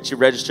 And we're going to get you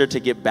registered to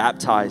get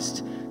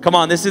baptized. Come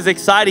on, this is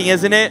exciting,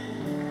 isn't it?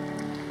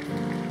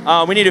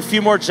 We need a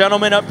few more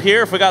gentlemen up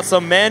here. If we got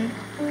some men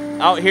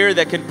out here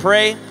that can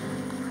pray.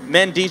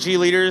 Men, DG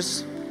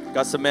leaders.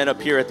 Got some men up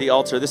here at the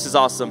altar. This is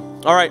awesome.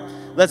 All right,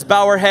 let's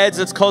bow our heads.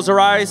 Let's close our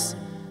eyes.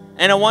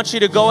 And I want you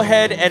to go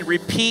ahead and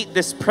repeat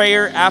this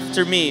prayer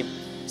after me.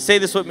 Say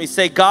this with me.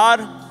 Say,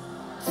 God,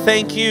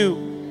 thank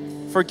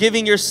you for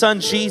giving your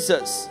son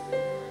Jesus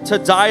to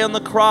die on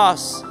the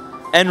cross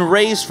and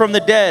raise from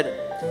the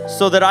dead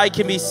so that I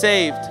can be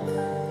saved.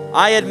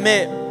 I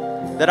admit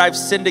that I've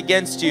sinned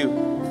against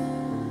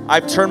you.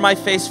 I've turned my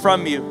face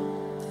from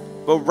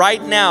you. But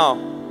right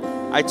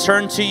now, I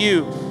turn to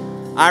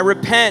you. I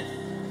repent.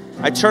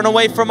 I turn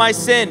away from my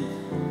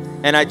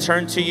sin, and I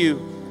turn to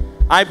you.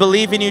 I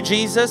believe in you,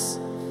 Jesus.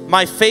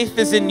 My faith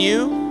is in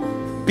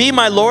you. Be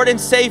my Lord and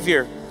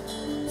Savior.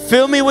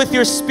 Fill me with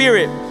your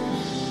Spirit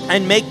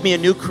and make me a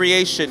new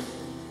creation.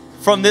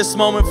 From this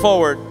moment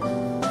forward,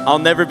 I'll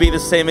never be the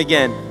same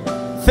again.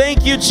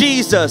 Thank you,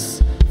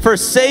 Jesus, for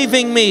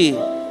saving me.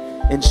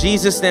 In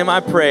Jesus' name I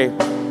pray.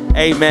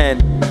 Amen.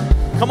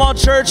 Come on,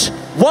 church.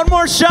 One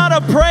more shout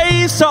of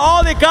praise to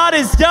all that God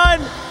has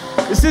done.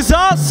 This is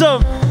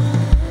awesome.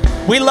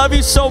 We love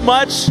you so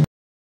much.